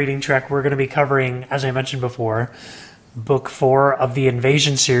time on Reading Trek, we're going to be covering, as I mentioned before, Book 4 of the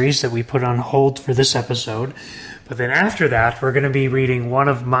Invasion series that we put on hold for this episode. But then after that, we're going to be reading one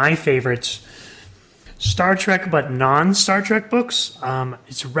of my favorites, Star Trek but non-Star Trek books.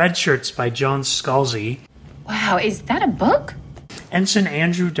 It's Red Shirts by Joan Scalzi. Wow, is that a book? Ensign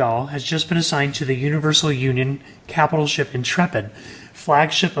Andrew Dahl has just been assigned to the Universal Union capital ship Intrepid,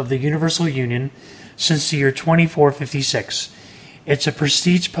 flagship of the Universal Union since the year 2456. It's a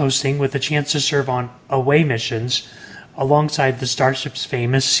prestige posting with a chance to serve on away missions alongside the starship's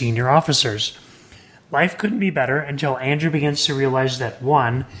famous senior officers. Life couldn't be better until Andrew begins to realize that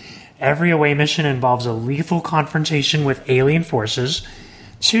 1. Every away mission involves a lethal confrontation with alien forces.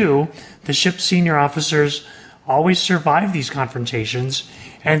 2. The ship's senior officers always survive these confrontations.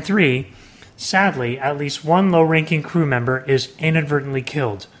 And 3. Sadly, at least one low-ranking crew member is inadvertently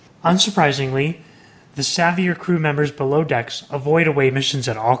killed. Unsurprisingly, the savvier crew members below decks avoid away missions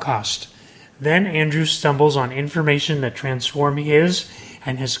at all cost. Then Andrew stumbles on information that transform his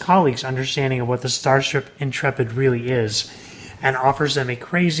and his colleagues' understanding of what the Starship Intrepid really is, and offers them a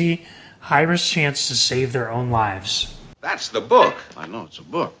crazy, high-risk chance to save their own lives. That's the book. I know it's a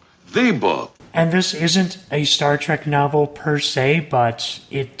book. The book. And this isn't a Star Trek novel per se, but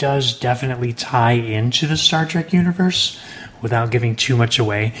it does definitely tie into the Star Trek universe without giving too much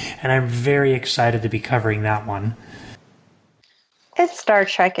away, and I'm very excited to be covering that one. It's Star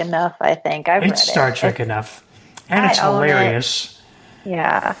Trek enough, I think. I've read it. It's Star Trek enough. And it's hilarious.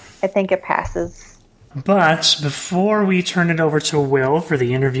 Yeah, I think it passes. But before we turn it over to Will for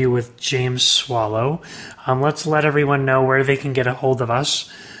the interview with James Swallow, let's let everyone know where they can get a hold of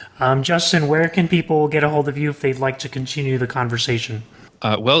us. Justin, where can people get a hold of you if they'd like to continue the conversation?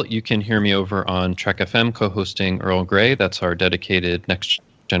 Well, you can hear me over on Trek FM co-hosting Earl Grey. That's our dedicated Next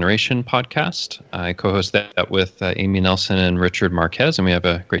Generation podcast. I co-host that with Amy Nelson and Richard Marquez, and we have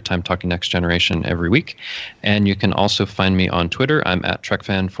a great time talking Next Generation every week. And you can also find me on Twitter. I'm at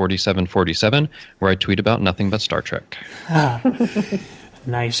TrekFan4747, where I tweet about nothing but Star Trek.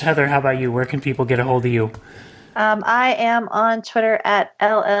 Nice. Heather, how about you? Where can people get a hold of you? I am on Twitter at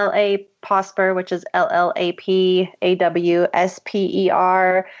LLAPosper, which is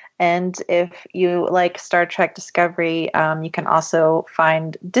LLAPAWSPER. And if you like Star Trek Discovery, you can also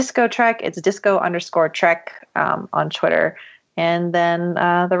find Disco Trek. It's disco_Trek on Twitter. And then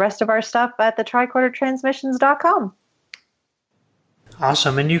the rest of our stuff at the tricordertransmissions.com.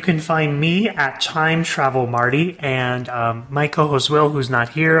 Awesome. And you can find me at Time Travel Marty, and my co-host Will, who's not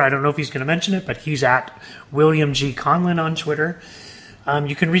here. I don't know if he's going to mention it, but he's at William G. Conlon on Twitter.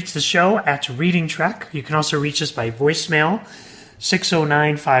 You can reach the show at Reading Trek. You can also reach us by voicemail,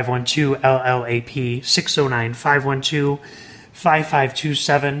 609-512-LLAP,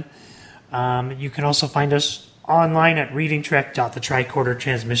 609-512-5527. You can also find us online at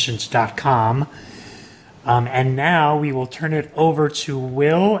readingtrek.thetricordertransmissions.com. And now we will turn it over to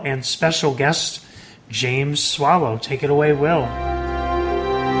Will and special guest James Swallow. Take it away, Will.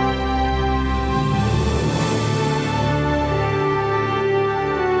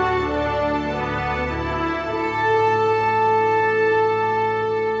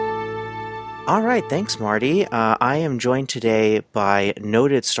 All right, thanks, Marty. I am joined today by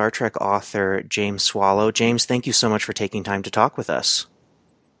noted Star Trek author James Swallow. James, thank you so much for taking time to talk with us.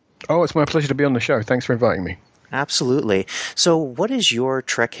 Oh, it's my pleasure to be on the show. Thanks for inviting me. Absolutely. So what is your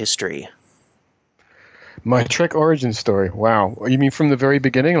Trek history? My Trek origin story? Wow. You mean from the very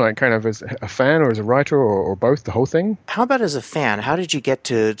beginning, like kind of as a fan or as a writer or both, the whole thing? How about as a fan? How did you get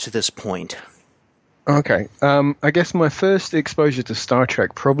to this point? Okay. I guess my first exposure to Star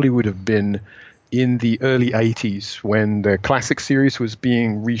Trek probably would have been in the early 80s when the classic series was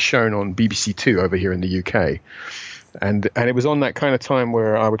being reshown on BBC Two over here in the UK. And it was on that kind of time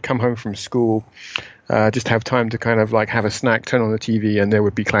where I would come home from school, just have time to kind of like have a snack, turn on the TV, and there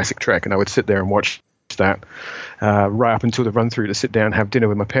would be classic Trek, and I would sit there and watch that right up until the run-through to sit down and have dinner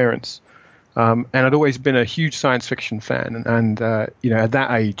with my parents. And I'd always been a huge science fiction fan, and at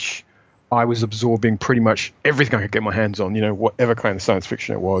that age, I was absorbing pretty much everything I could get my hands on, whatever kind of science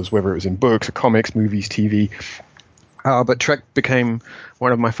fiction it was, whether it was in books or comics, movies, TV. But Trek became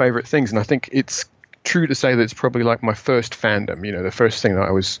one of my favorite things, and I think it's true to say that it's probably like my first fandom, the first thing that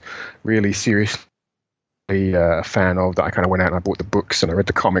I was really seriously a fan of, that I kind of went out and I bought the books and I read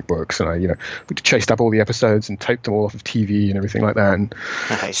the comic books and I, we chased up all the episodes and taped them all off of TV and everything like that, and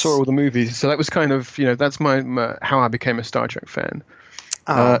saw all the movies. So that was kind of, that's my how I became a Star Trek fan.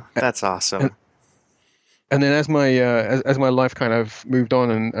 That's awesome. And then as my life kind of moved on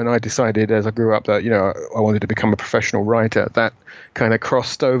and I decided as I grew up that, I wanted to become a professional writer, that kind of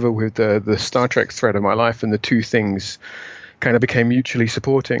crossed over with the Star Trek thread of my life, and the two things kind of became mutually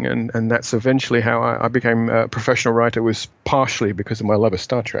supporting, and that's eventually how I became a professional writer, was partially because of my love of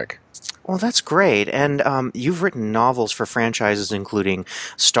Star Trek. Well, that's great. And you've written novels for franchises including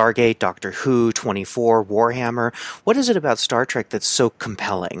Stargate, Doctor Who, 24, Warhammer. What is it about Star Trek that's so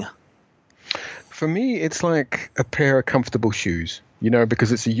compelling? For me, it's like a pair of comfortable shoes,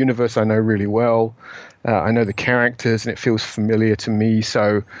 because it's a universe I know really well. I know the characters, and it feels familiar to me.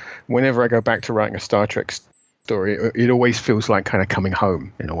 So whenever I go back to writing a Star Trek story, it always feels like kind of coming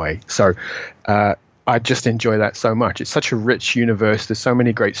home in a way. So I just enjoy that so much. It's such a rich universe. There's so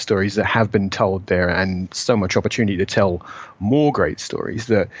many great stories that have been told there, and so much opportunity to tell more great stories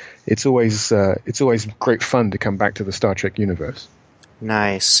that it's always great fun to come back to the Star Trek universe.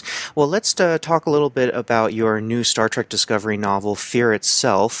 Nice. Well, let's talk a little bit about your new Star Trek Discovery novel, Fear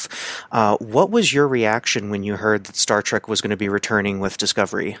Itself. What was your reaction when you heard that Star Trek was going to be returning with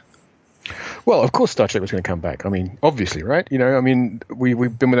Discovery? Well, of course Star Trek was going to come back. I mean, obviously, right?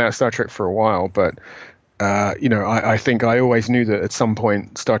 We've been without Star Trek for a while, but I think I always knew that at some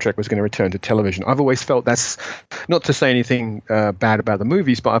point Star Trek was going to return to television. I've always felt, that's not to say anything bad about the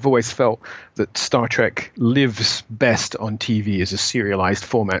movies, but I've always felt that Star Trek lives best on TV as a serialized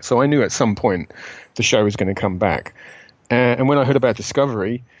format. So I knew at some point the show was going to come back. And when I heard about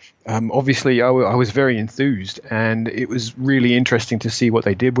Discovery, obviously I was very enthused, and it was really interesting to see what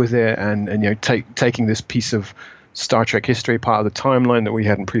they did with it, and taking this piece of Star Trek history, part of the timeline that we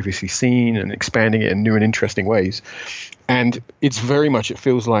hadn't previously seen, and expanding it in new and interesting ways. And it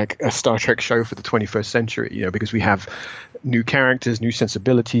feels like a Star Trek show for the 21st century, because we have new characters, new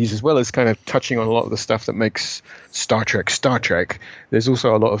sensibilities, as well as kind of touching on a lot of the stuff that makes Star Trek. There's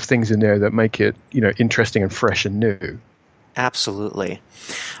also a lot of things in there that make it, interesting and fresh and new. Absolutely.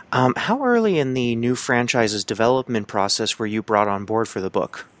 How early in the new franchise's development process were you brought on board for the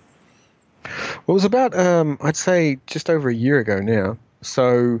book? Well, it was about, I'd say, just over a year ago now.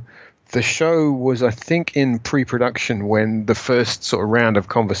 So the show was, I think, in pre-production when the first sort of round of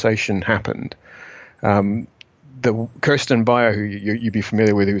conversation happened. The Kirsten Beyer, who you'd be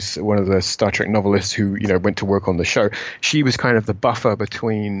familiar with, who's one of the Star Trek novelists who went to work on the show, she was kind of the buffer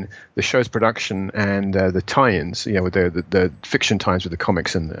between the show's production and the tie-ins, with the fiction tie-ins with the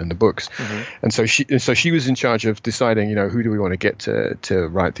comics and the books. Mm-hmm. And so she was in charge of deciding, who do we want to get to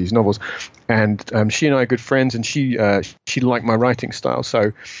write these novels. And she and I are good friends, and she liked my writing style.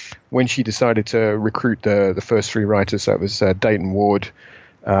 So when she decided to recruit the first three writers, so it was Dayton Ward,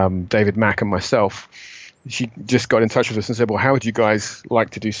 David Mack, and myself, she just got in touch with us and said, well, how would you guys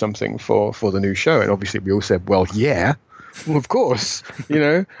like to do something for the new show? And obviously we all said, well, yeah, well, of course,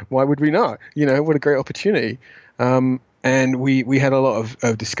 why would we not? What a great opportunity. And we had a lot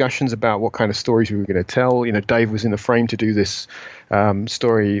of discussions about what kind of stories we were going to tell. Dave was in the frame to do this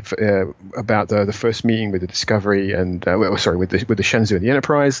story about the first meeting with the Discovery and with the Shenzhou and the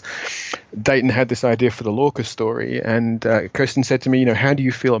Enterprise. Dayton had this idea for the Lorca story, and Kirsten said to me, how do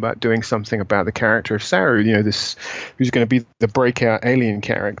you feel about doing something about the character of Saru? This who's going to be the breakout alien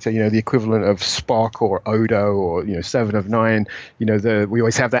character, the equivalent of Spock or Odo or 7 of 9. We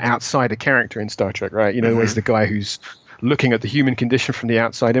always have that outsider character in Star Trek, right? Always the guy who's looking at the human condition from the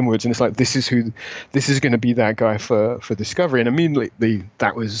outside inwards, and it's like this is going to be that guy for Discovery, and immediately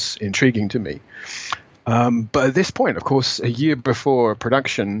that was intriguing to me. But at this point, of course, a year before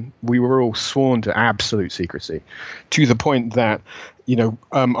production, we were all sworn to absolute secrecy, to the point that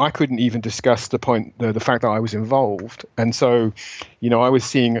I couldn't even discuss the fact that I was involved. And so, I was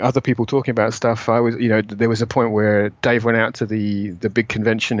seeing other people talking about stuff. There was a point where Dave went out to the big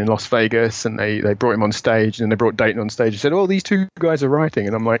convention in Las Vegas, and they brought him on stage, and they brought Dayton on stage and said, oh, these two guys are writing.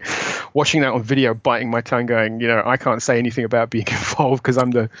 And I'm like watching that on video, biting my tongue going, I can't say anything about being involved because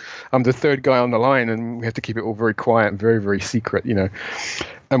I'm the third guy on the line, and we have to keep it all very quiet and very, very secret,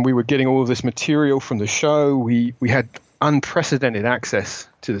 And we were getting all of this material from the show. We had unprecedented access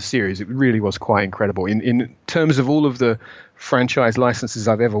to the series. It really was quite incredible. In terms of all of the franchise licenses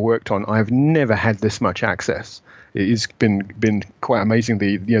I've ever worked on, I've never had this much access. It's been quite amazing.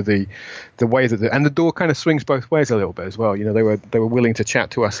 The way that and the door kind of swings both ways a little bit as well. They were willing to chat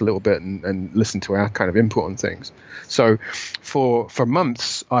to us a little bit and listen to our kind of input on things. So for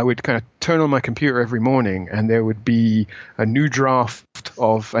months, I would kind of turn on my computer every morning, and there would be a new draft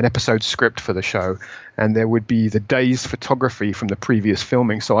of an episode script for the show, and there would be the day's photography from the previous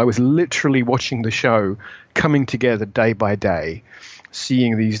filming. So I was literally watching the show coming together day by day,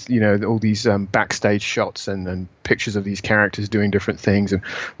 seeing these, all these backstage shots and pictures of these characters doing different things, and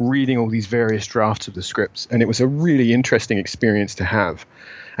reading all these various drafts of the scripts. And it was a really interesting experience to have.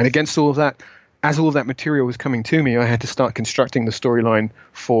 And against all of that, as all of that material was coming to me, I had to start constructing the storyline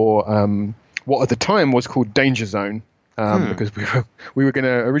for what at the time was called Danger Zone. because we were going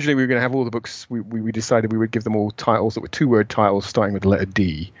to originally we were going to have all the books. We decided we would give them all titles that were 2-word titles starting with the letter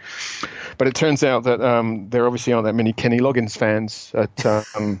D. But it turns out that there obviously aren't that many Kenny Loggins fans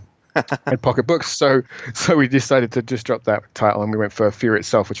at Pocket Books, so we decided to just drop that title, and we went for Fear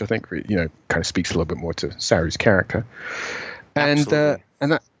Itself, which I think kind of speaks a little bit more to Saru's character. And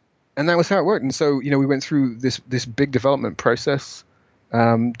that was how it worked. And so we went through this big development process,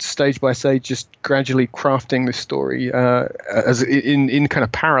 stage by stage, just gradually crafting the story as in kind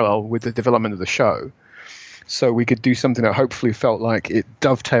of parallel with the development of the show. So we could do something that hopefully felt like it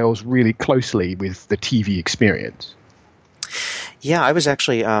dovetails really closely with the TV experience. Yeah, I was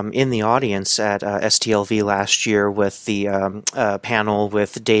actually in the audience at STLV last year with the panel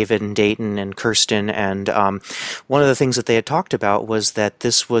with David and Dayton and Kirsten, and one of the things that they had talked about was that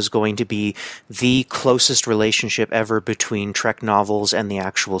this was going to be the closest relationship ever between Trek novels and the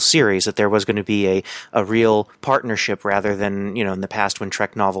actual series, that there was going to be a real partnership rather than, in the past when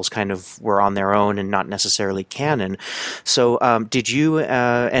Trek novels kind of were on their own and not necessarily canon. So did you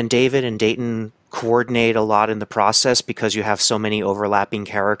and David and Dayton coordinate a lot in the process because you have so many overlapping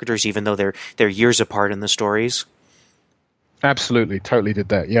characters, even though they're years apart in the stories? Absolutely, totally did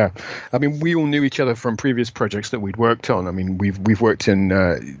that. Yeah, I mean, we all knew each other from previous projects that we'd worked on. I mean, we've worked in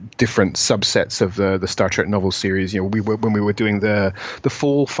different subsets of the Star Trek novel series. When we were doing the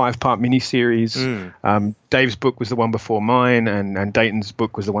full 5-part miniseries. Dave's book was the one before mine, and Dayton's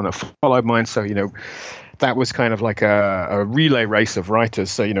book was the one that followed mine. So that was kind of like a relay race of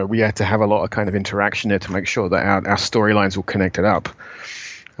writers. So, we had to have a lot of kind of interaction there to make sure that our storylines all connected up.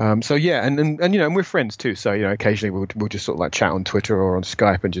 So yeah, and we're friends too. So occasionally we'll just sort of like chat on Twitter or on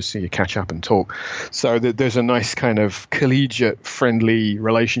Skype and just catch up and talk. So there's a nice kind of collegiate, friendly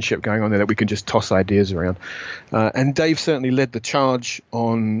relationship going on there that we can just toss ideas around. And Dave certainly led the charge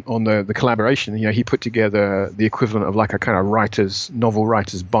on the collaboration. He put together the equivalent of like a kind of novel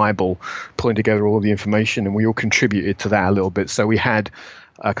writer's Bible, pulling together all the information, and we all contributed to that a little bit. So we had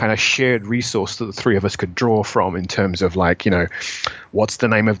a kind of shared resource that the three of us could draw from in terms of like, what's the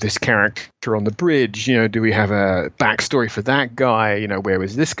name of this character on the bridge? Do we have a backstory for that guy? Where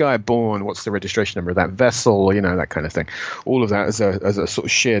was this guy born? What's the registration number of that vessel? That kind of thing. All of that as a sort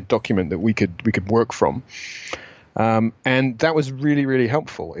of shared document that we could work from. And that was really, really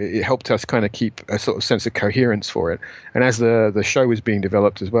helpful. It helped us kind of keep a sort of sense of coherence for it. And as the show was being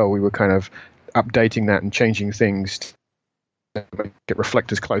developed as well, we were kind of updating that and changing things to make it reflect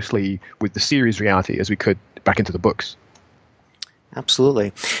as closely with the series reality as we could back into the books.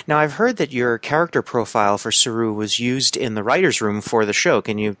 Absolutely. Now, I've heard that your character profile for Saru was used in the writer's room for the show.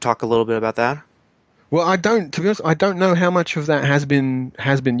 Can you talk a little bit about that? Well, to be honest, I don't know how much of that has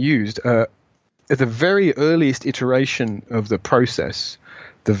been used. At the very earliest iteration of the process,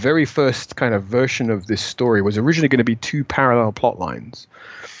 the very first kind of version of this story was originally going to be 2 parallel plot lines.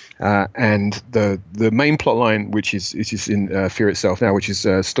 And the main plot line, which is in Fear Itself now, which is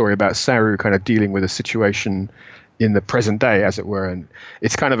a story about Saru kind of dealing with a situation in the present day, as it were. And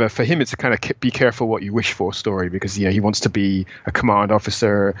it's kind of for him, it's a kind of be careful what you wish for story, because he wants to be a command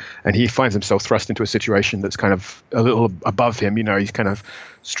officer, and he finds himself thrust into a situation that's kind of a little above him. He's kind of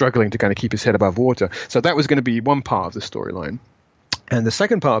struggling to kind of keep his head above water. So that was going to be one part of the storyline. And the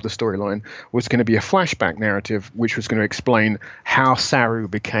second part of the storyline was going to be a flashback narrative, which was going to explain how Saru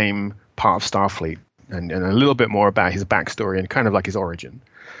became part of Starfleet and a little bit more about his backstory and kind of like his origin.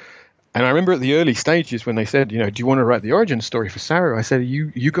 And I remember at the early stages when they said, do you want to write the origin story for Saru? I said,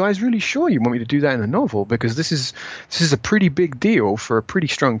 you guys really sure you want me to do that in a novel? Because this is a pretty big deal for a pretty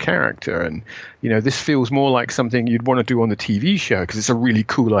strong character. And, this feels more like something you'd want to do on the TV show because it's a really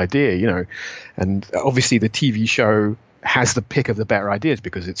cool idea, And obviously the TV show has the pick of the better ideas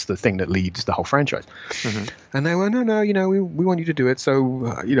because it's the thing that leads the whole franchise. Mm-hmm. And they were, no, we want you to do it. So,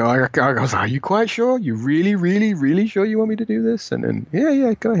 I was, are you quite sure? You really, really, really sure you want me to do this? And then,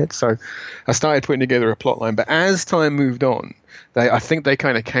 yeah, go ahead. So I started putting together a plot line. But as time moved on, I think they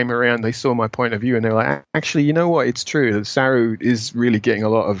kind of came around, they saw my point of view, and they were like, actually, you know what? It's true that Saru is really getting a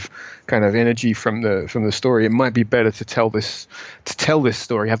lot of kind of energy from the story. It might be better to tell this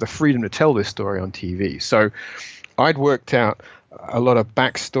story, have the freedom to tell this story on TV. So I'd worked out a lot of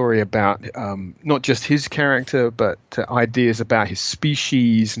backstory about not just his character, but ideas about his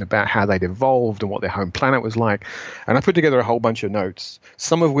species and about how they'd evolved and what their home planet was like. And I put together a whole bunch of notes,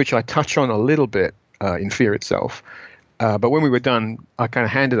 some of which I touch on a little bit in Fear Itself. But when we were done, I kind of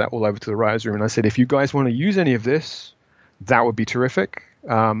handed that all over to the writer's room, and I said, if you guys want to use any of this, that would be terrific.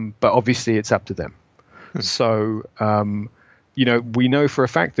 But obviously it's up to them. So, we know for a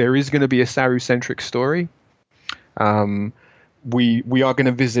fact there is going to be a Saru-centric story. we are going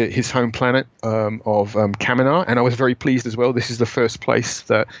to visit his home planet of Kaminar, and I was very pleased as well. This is the first place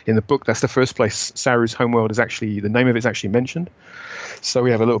that in the book, that's the first place Saru's homeworld is actually, the name of it's actually mentioned. So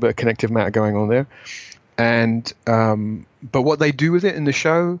we have a little bit of connective matter going on there. And but what they do with it in the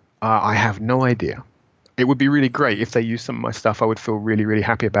show, I have no idea. It would be really great if they use some of my stuff. I would feel really, really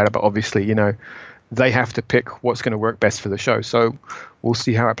happy about it. But obviously, you know, they have to pick what's going to work best for the show. So we'll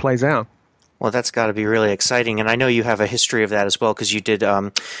see how it plays out. Well, that's got to be really exciting. And I know you have a history of that as well, because you did 2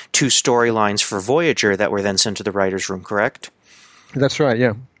 storylines for Voyager that were then sent to the writer's room, correct? That's right,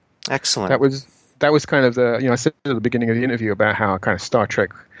 yeah. Excellent. That was kind of the, you know, I said at the beginning of the interview about how kind of Star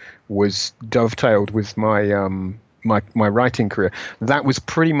Trek was dovetailed with my my writing career. That was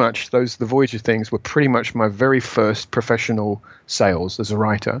pretty much, the Voyager things were pretty much my very first professional sales as a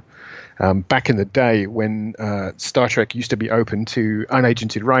writer. Back in the day when Star Trek used to be open to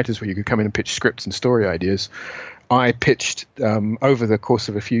unagented writers where you could come in and pitch scripts and story ideas, I pitched, over the course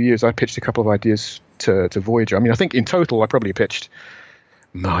of a few years, I pitched a couple of ideas to Voyager. I mean, I think in total I probably pitched,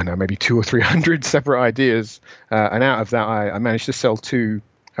 maybe 200 or 300 separate ideas. And out of that, I managed to sell two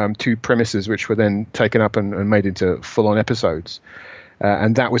premises, which were then taken up and made into full-on episodes.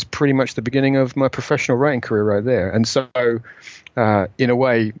 And that was pretty much the beginning of my professional writing career right there. And so, in a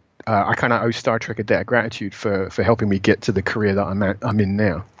way, I kind of owe Star Trek a debt of gratitude for helping me get to the career that I'm in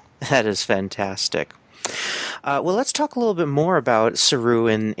now. That is fantastic. Well, let's talk a little bit more about Saru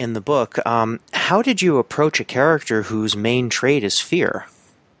in the book. How did you approach a character whose main trait is fear?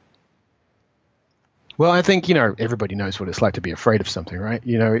 Well, I think, you know, everybody knows what it's like to be afraid of something, right?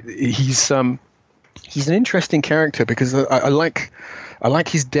 You know, he's an interesting character because I like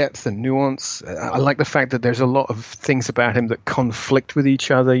his depth and nuance. I like the fact that there's a lot of things about him that conflict with each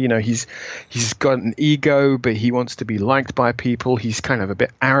other. You know, he's got an ego, but he wants to be liked by people. He's kind of a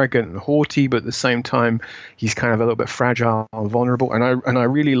bit arrogant and haughty, but at the same time, he's kind of a little bit fragile and vulnerable. And I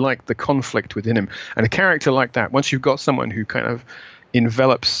really like the conflict within him. And a character like that, once you've got someone who kind of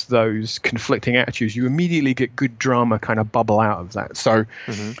envelops those conflicting attitudes, you immediately get good drama kind of bubble out of that. So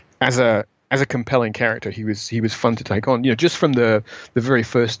as a compelling character, he was fun to take on. You know, just from the very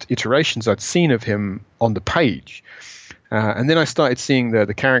first iterations I'd seen of him on the page, and then I started seeing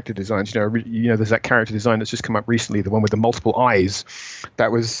the character designs. You know, there's that character design that's just come up recently, the one with the multiple eyes.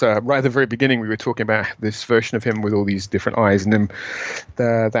 That was right at the very beginning. We were talking about this version of him with all these different eyes, and then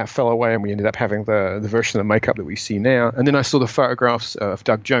that fell away, and we ended up having the version of the makeup that we see now. And then I saw the photographs of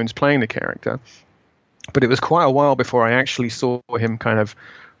Doug Jones playing the character, but it was quite a while before I actually saw him kind of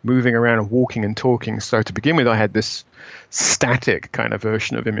moving around and walking and talking. So to begin with, I had this static kind of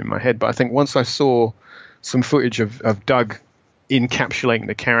version of him in my head. But I think once I saw some footage of Doug encapsulating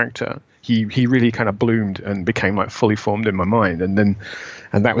the character, he really kind of bloomed and became like fully formed in my mind. And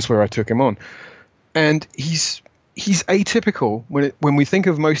that was where I took him on. And he's atypical. When we think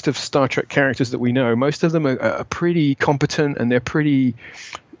of most of Star Trek characters that we know, most of them are pretty competent and they're pretty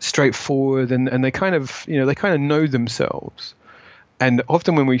straightforward and they kind of know themselves. And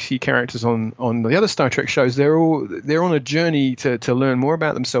often when we see characters on the other Star Trek shows, they're on a journey to learn more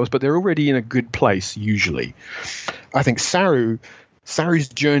about themselves, but they're already in a good place usually. I think Saru's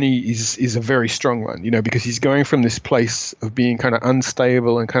journey is a very strong one, you know, because he's going from this place of being kind of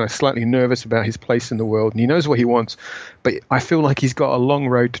unstable and kind of slightly nervous about his place in the world, and he knows what he wants, but I feel like he's got a long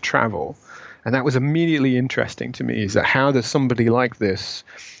road to travel. And that was immediately interesting to me, is that how does somebody like this,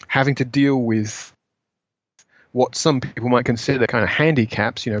 having to deal with what some people might consider kind of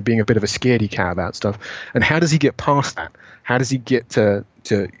handicaps, you know, being a bit of a scaredy cat about stuff. And how does he get past that? How does he get to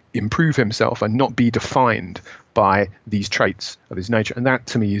improve himself and not be defined by these traits of his nature? And that,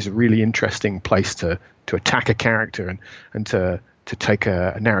 to me, is a really interesting place to attack a character and to take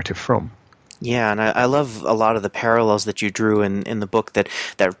a narrative from. Yeah, and I love a lot of the parallels that you drew in the book that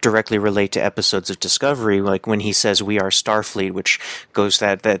directly relate to episodes of Discovery, like when he says "We are Starfleet," which goes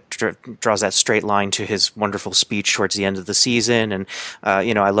draws that straight line to his wonderful speech towards the end of the season. And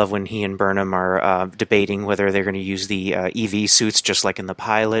I love when he and Burnham are debating whether they're going to use the EV suits just like in the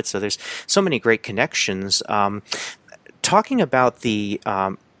pilot. So there's so many great connections. Talking about the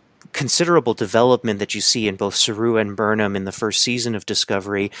considerable development that you see in both Saru and Burnham in the first season of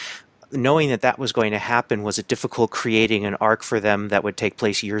Discovery, knowing that was going to happen, was it difficult creating an arc for them that would take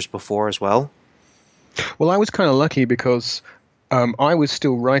place years before as well? Well, I was kind of lucky because I was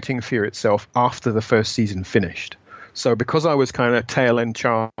still writing Fear itself after the first season finished. So because I was kind of tail end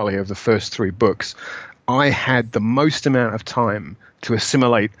Charlie of the first 3 books, I had the most amount of time to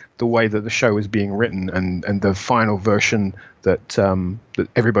assimilate the way that the show was being written and the final version that that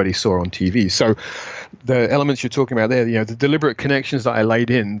everybody saw on TV. So the elements you're talking about there, the deliberate connections that I laid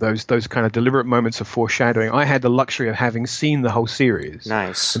in, those kind of deliberate moments of foreshadowing, I had the luxury of having seen the whole series.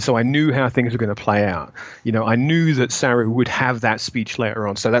 Nice. And so I knew how things were going to play out. I knew that Saru would have that speech later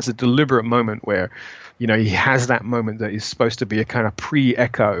on. So that's a deliberate moment where, he has that moment that is supposed to be a kind of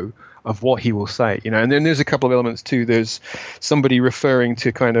pre-echo of what he will say, and then there's a couple of elements too. There's somebody referring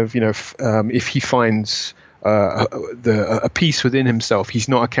to kind of, if he finds a peace within himself, he's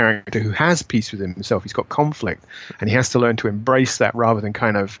not a character who has peace within himself. He's got conflict, and he has to learn to embrace that rather than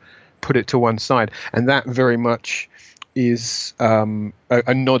kind of put it to one side. And that very much is a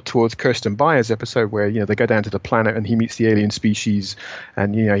nod towards Kirsten Byers' episode where they go down to the planet and he meets the alien species,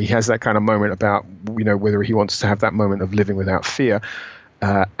 and he has that kind of moment about whether he wants to have that moment of living without fear.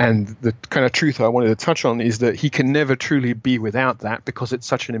 And the kind of truth I wanted to touch on is that he can never truly be without that because it's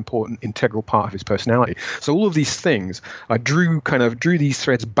such an important, integral part of his personality. So all of these things, I drew these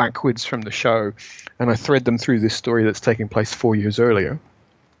threads backwards from the show, and I thread them through this story that's taking place 4 years earlier.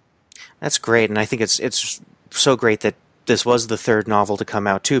 That's great, and I think it's so great that this was the third novel to come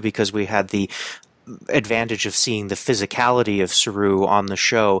out too, because we had the advantage of seeing the physicality of Saru on the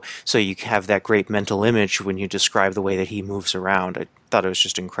show, so you have that great mental image when you describe the way that he moves around. I thought it was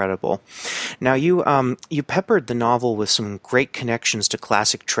just incredible. Now you peppered the novel with some great connections to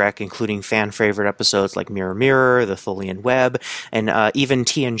classic Trek, including fan favorite episodes like Mirror Mirror, The Tholian Web, and even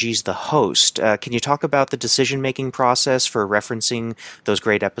TNG's The Host. Can you talk about the decision-making process for referencing those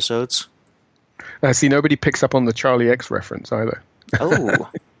great episodes? See, nobody picks up on the Charlie X reference either. Oh.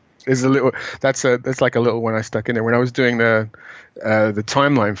 There's a little. That's like a little one I stuck in there when I was doing the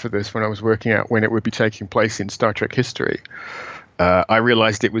timeline for this. When I was working out when it would be taking place in Star Trek history, I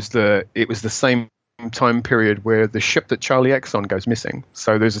realized it was the same time period where the ship that Charlie X on goes missing.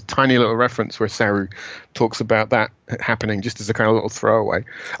 So there's a tiny little reference where Saru talks about that happening just as a kind of little throwaway.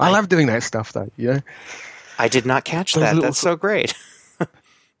 I love doing that stuff though. I did not catch that. That's so great.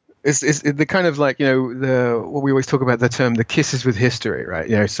 It's the kind of like, what we always talk about, the term, the kisses with history,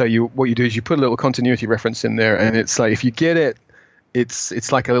 right? So what you do is you put a little continuity reference in there, and it's like, if you get it,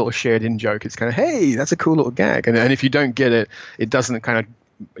 it's like a little shared in joke. It's kind of, hey, that's a cool little gag. And if you don't get it, it doesn't kind of,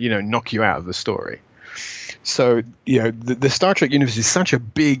 knock you out of the story. So, the Star Trek universe is such a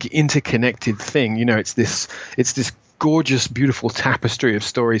big interconnected thing. It's this gorgeous, beautiful tapestry of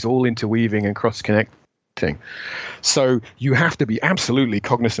stories all interweaving and cross-connecting. So you have to be absolutely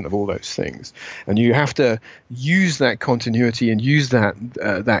cognizant of all those things, and you have to use that continuity and use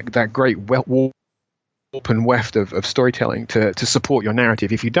that great warp and weft of storytelling to support your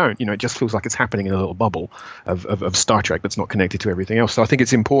narrative. If you don't, it just feels like it's happening in a little bubble of Star Trek that's not connected to everything else. So I think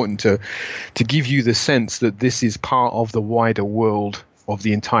it's important to give you the sense that this is part of the wider world of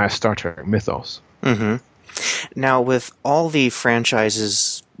the entire Star Trek mythos. Mm-hmm. Now, with all the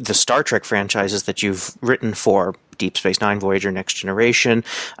franchises, the Star Trek franchises that you've written for, Deep Space Nine, Voyager, Next Generation,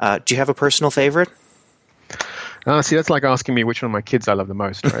 do you have a personal favorite? See, that's like asking me which one of my kids I love the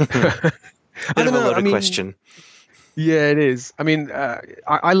most, right? I don't know. Loaded question. Yeah, it is. I mean,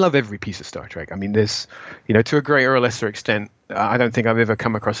 I love every piece of Star Trek. I mean, there's, to a greater or lesser extent, I don't think I've ever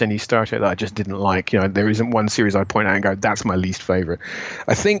come across any Star Trek that I just didn't like. There isn't one series I'd point out and go, that's my least favorite.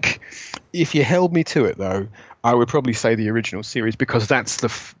 I think if you held me to it, though, I would probably say the original series, because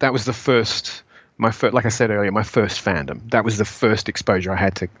that was the first, like I said earlier, my first fandom. That was the first exposure I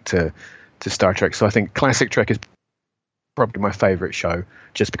had to Star Trek. So I think classic Trek is probably my favorite show,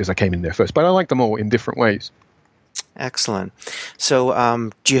 just because I came in there first. But I like them all in different ways. Excellent.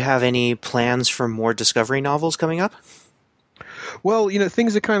 So do you have any plans for more Discovery novels coming up? Well,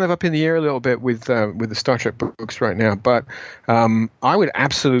 things are kind of up in the air a little bit with the Star Trek books right now, but I would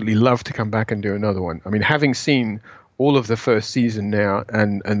absolutely love to come back and do another one. I mean, having seen all of the first season now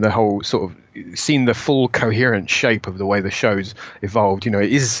and the whole sort of seen the full coherent shape of the way the show's evolved,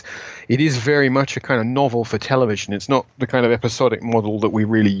 it is very much a kind of novel for television. It's not the kind of episodic model that we're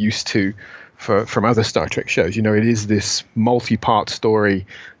really used to from other Star Trek shows. It is this multi-part story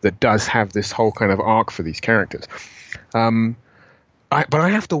that does have this whole kind of arc for these characters. But I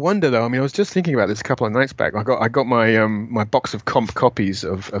have to wonder, though. I mean, I was just thinking about this a couple of nights back. I got my my box of comp copies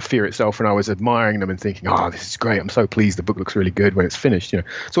of Fear itself, and I was admiring them and thinking, "Oh, this is great! I'm so pleased. The book looks really good when it's finished."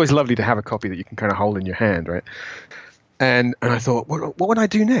 It's always lovely to have a copy that you can kind of hold in your hand, right? And I thought, what would I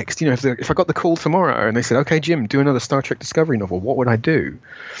do next? If I got the call tomorrow and they said, "Okay, Jim, do another Star Trek Discovery novel," what would I do?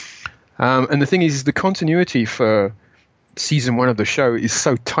 And the thing is, the continuity for season 1 of the show is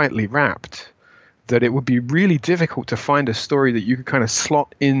so tightly wrapped that it would be really difficult to find a story that you could kind of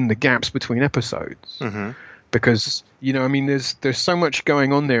slot in the gaps between episodes. Mm-hmm. Because, you know, I mean, there's so much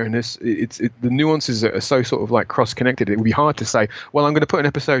going on there, and the nuances are so sort of like cross-connected. It would be hard to say, well, I'm going to put an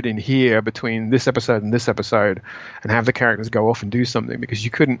episode in here between this episode and this episode and have the characters go off and do something, because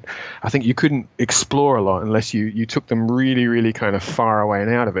you couldn't explore a lot unless you took them really, really kind of far away and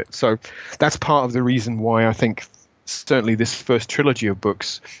out of it. So that's part of the reason why I think certainly this first trilogy of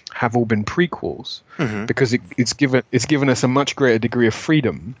books have all been prequels, because it's given us a much greater degree of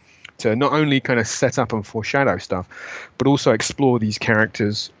freedom to not only kind of set up and foreshadow stuff, but also explore these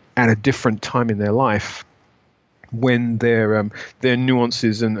characters at a different time in their life when their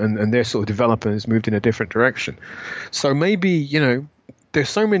nuances and their sort of development has moved in a different direction. So maybe, you know, there's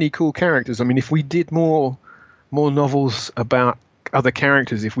so many cool characters. I mean, if we did more novels about other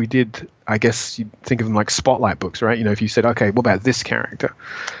characters, if we did, I guess you think of them like spotlight books, right? You know, if you said, okay, what about this character?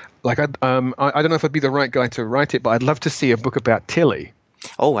 Like, I don't know if I'd be the right guy to write it, but I'd love to see a book about Tilly.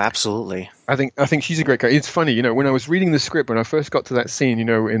 Oh, absolutely. I think she's a great character. It's funny, you know, when I was reading the script, when I first got to that scene, you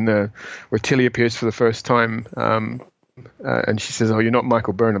know, where Tilly appears for the first time, and she says, "Oh, you're not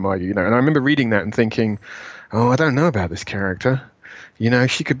Michael Burnham, are you?" You know, and I remember reading that and thinking, "Oh, I don't know about this character. You know,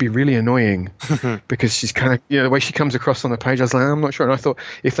 she could be really annoying because she's kind of, you know, the way she comes across on the page." I was like, I'm not sure. And I thought,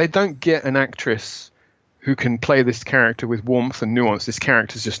 if they don't get an actress who can play this character with warmth and nuance, this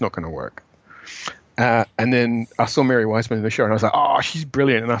character's just not going to work. And then I saw Mary Wiseman in the show, and I was like, "Oh, she's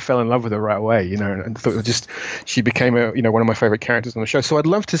brilliant!" And I fell in love with her right away, you know. And thought she became one of my favorite characters on the show. So I'd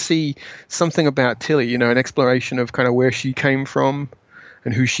love to see something about Tilly, you know, an exploration of kind of where she came from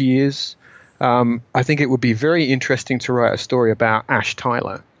and who she is. I think it would be very interesting to write a story about Ash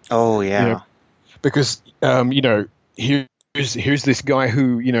Tyler. Oh yeah, you know, because you know, here's this guy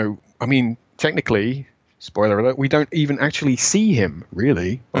who, you know, I mean, technically, spoiler alert, we don't even actually see him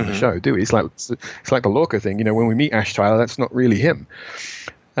really on the show, do we? It's like the Lorca thing, you know, when we meet Ash Tyler, that's not really him.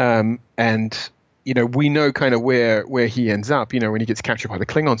 And, you know, we know kind of where he ends up, you know, when he gets captured by the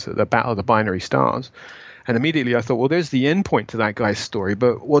Klingons at the Battle of the Binary Stars. And immediately I thought, well, there's the end point to that guy's story,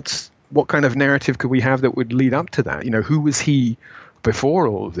 but what kind of narrative could we have that would lead up to that? You know, who was he before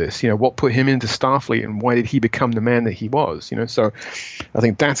all of this? You know, what put him into Starfleet, and why did he become the man that he was? You know, so I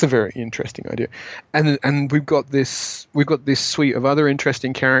think that's a very interesting idea. And we've got this suite of other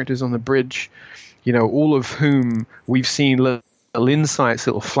interesting characters on the bridge, you know, all of whom we've seen little insights,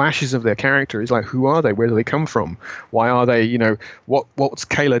 little flashes of their character. Is like, who are they? Where do they come from? Why are they? You know, what's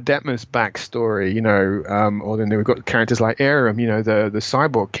Kayla Detmer's backstory? You know, or then we've got characters like Aram, you know, the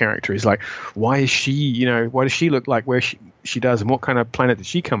cyborg character is like, why is she? You know, why does she look like where she does, and what kind of planet did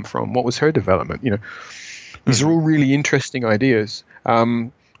she come from? What was her development? You know, these are all really interesting ideas.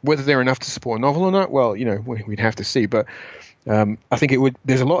 Whether they're enough to support a novel or not, well, you know, we'd have to see. But I think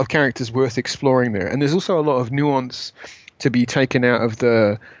there's a lot of characters worth exploring there, and there's also a lot of nuance to be taken out of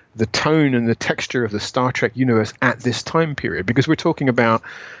the tone and the texture of the Star Trek universe at this time period, because we're talking about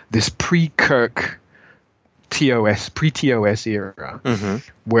this pre-Kirk pre-TOS era,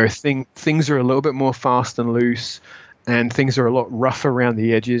 where things are a little bit more fast and loose, and things are a lot rough around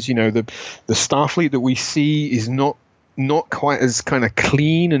the edges. You know, the Starfleet that we see is not quite as kind of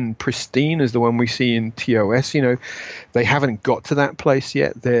clean and pristine as the one we see in TOS. You know, they haven't got to that place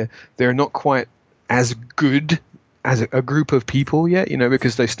yet. They're not quite as good as a group of people yet, you know,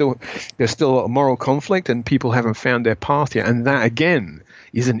 because there's still a lot of moral conflict and people haven't found their path yet. And that, again,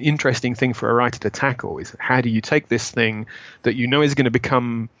 is an interesting thing for a writer to tackle, is how do you take this thing that you know is going to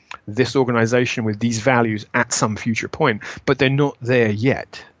become this organization with these values at some future point, but they're not there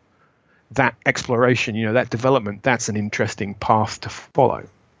yet. That exploration, you know, that development, that's an interesting path to follow.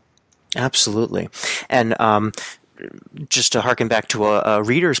 Absolutely. And just to harken back to a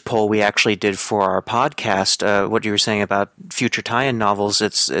reader's poll we actually did for our podcast, what you were saying about future tie-in novels,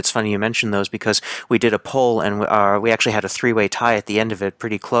 it's funny you mentioned those, because we did a poll and we actually had a three-way tie at the end of it,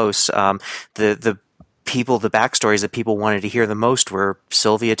 pretty close. The backstories that people wanted to hear the most were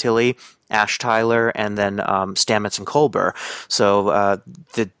Sylvia Tilly, Ash Tyler, and then Stamets and Culber. So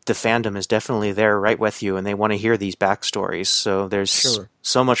the fandom is definitely there right with you, and they want to hear these backstories. So there's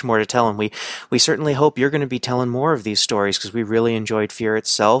so much more to tell, and we certainly hope you're going to be telling more of these stories, because we really enjoyed Fear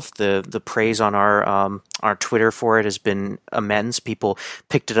itself. The praise on our Twitter for it has been immense. People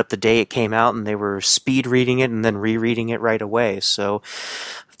picked it up the day it came out, and they were speed reading it and then rereading it right away. So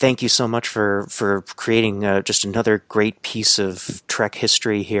thank you so much for creating just another great piece of Trek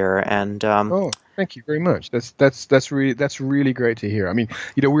history here. And thank you very much. That's really great to hear. I mean,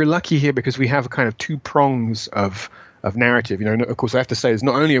 you know, we're lucky here because we have kind of two prongs of narrative. You know, of course, I have to say, is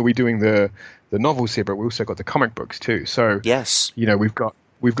not only are we doing the novels here, but we also got the comic books too. So yes, you know, we've got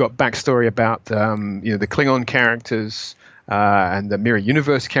We've got backstory about the Klingon characters and the Mirror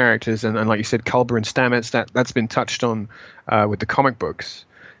Universe characters, and like you said, Culber and Stamets. That's been touched on with the comic books.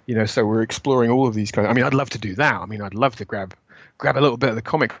 So we're exploring all of these kind of. I mean, I'd love to do that. I mean, I'd love to grab a little bit of the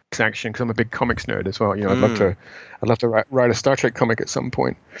comics action because I'm a big comics nerd as well. I'd love to write a Star Trek comic at some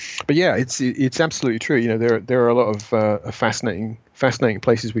point. But yeah, it's absolutely true. There are a lot of fascinating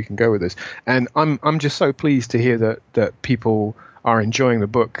places we can go with this, and I'm just so pleased to hear that people are enjoying the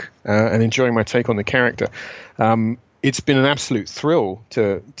book and enjoying my take on the character. It's been an absolute thrill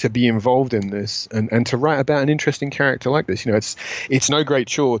to be involved in this and to write about an interesting character like this. It's no great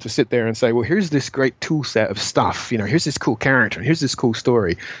chore to sit there and say, well, here's this great tool set of stuff. Here's this cool character, and here's this cool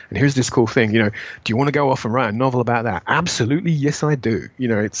story, and here's this cool thing. Do you want to go off and write a novel about that? Absolutely, yes, I do.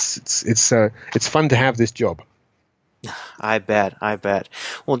 It's fun to have this job. I bet.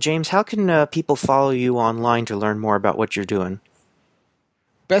 Well, James, how can people follow you online to learn more about what you're doing?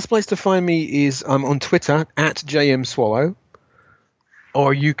 Best place to find me is I'm on Twitter @JMSwallow,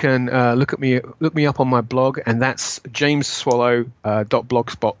 or you can look me up on my blog, and that's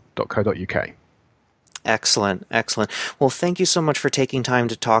jamesswallow.blogspot.co.uk. Excellent. Well, thank you so much for taking time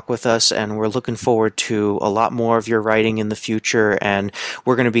to talk with us, and we're looking forward to a lot more of your writing in the future, and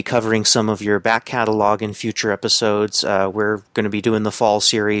we're going to be covering some of your back catalog in future episodes. We're going to be doing the fall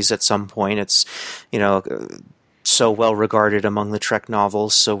series at some point. It's, so well regarded among the Trek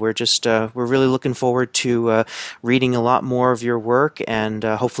novels, so we're really looking forward to reading a lot more of your work, and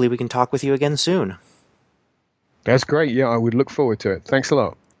hopefully we can talk with you again soon. That's great. Yeah, I would look forward to it. Thanks a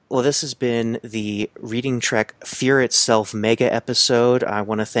lot. Well, this has been the Reading Trek Fear Itself mega episode. I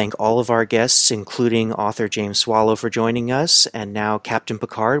want to thank all of our guests, including author James Swallow, for joining us, and now Captain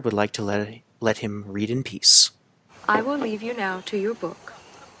Picard would like to let him read in peace. I will leave you now to your book.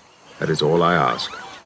 That is all I ask.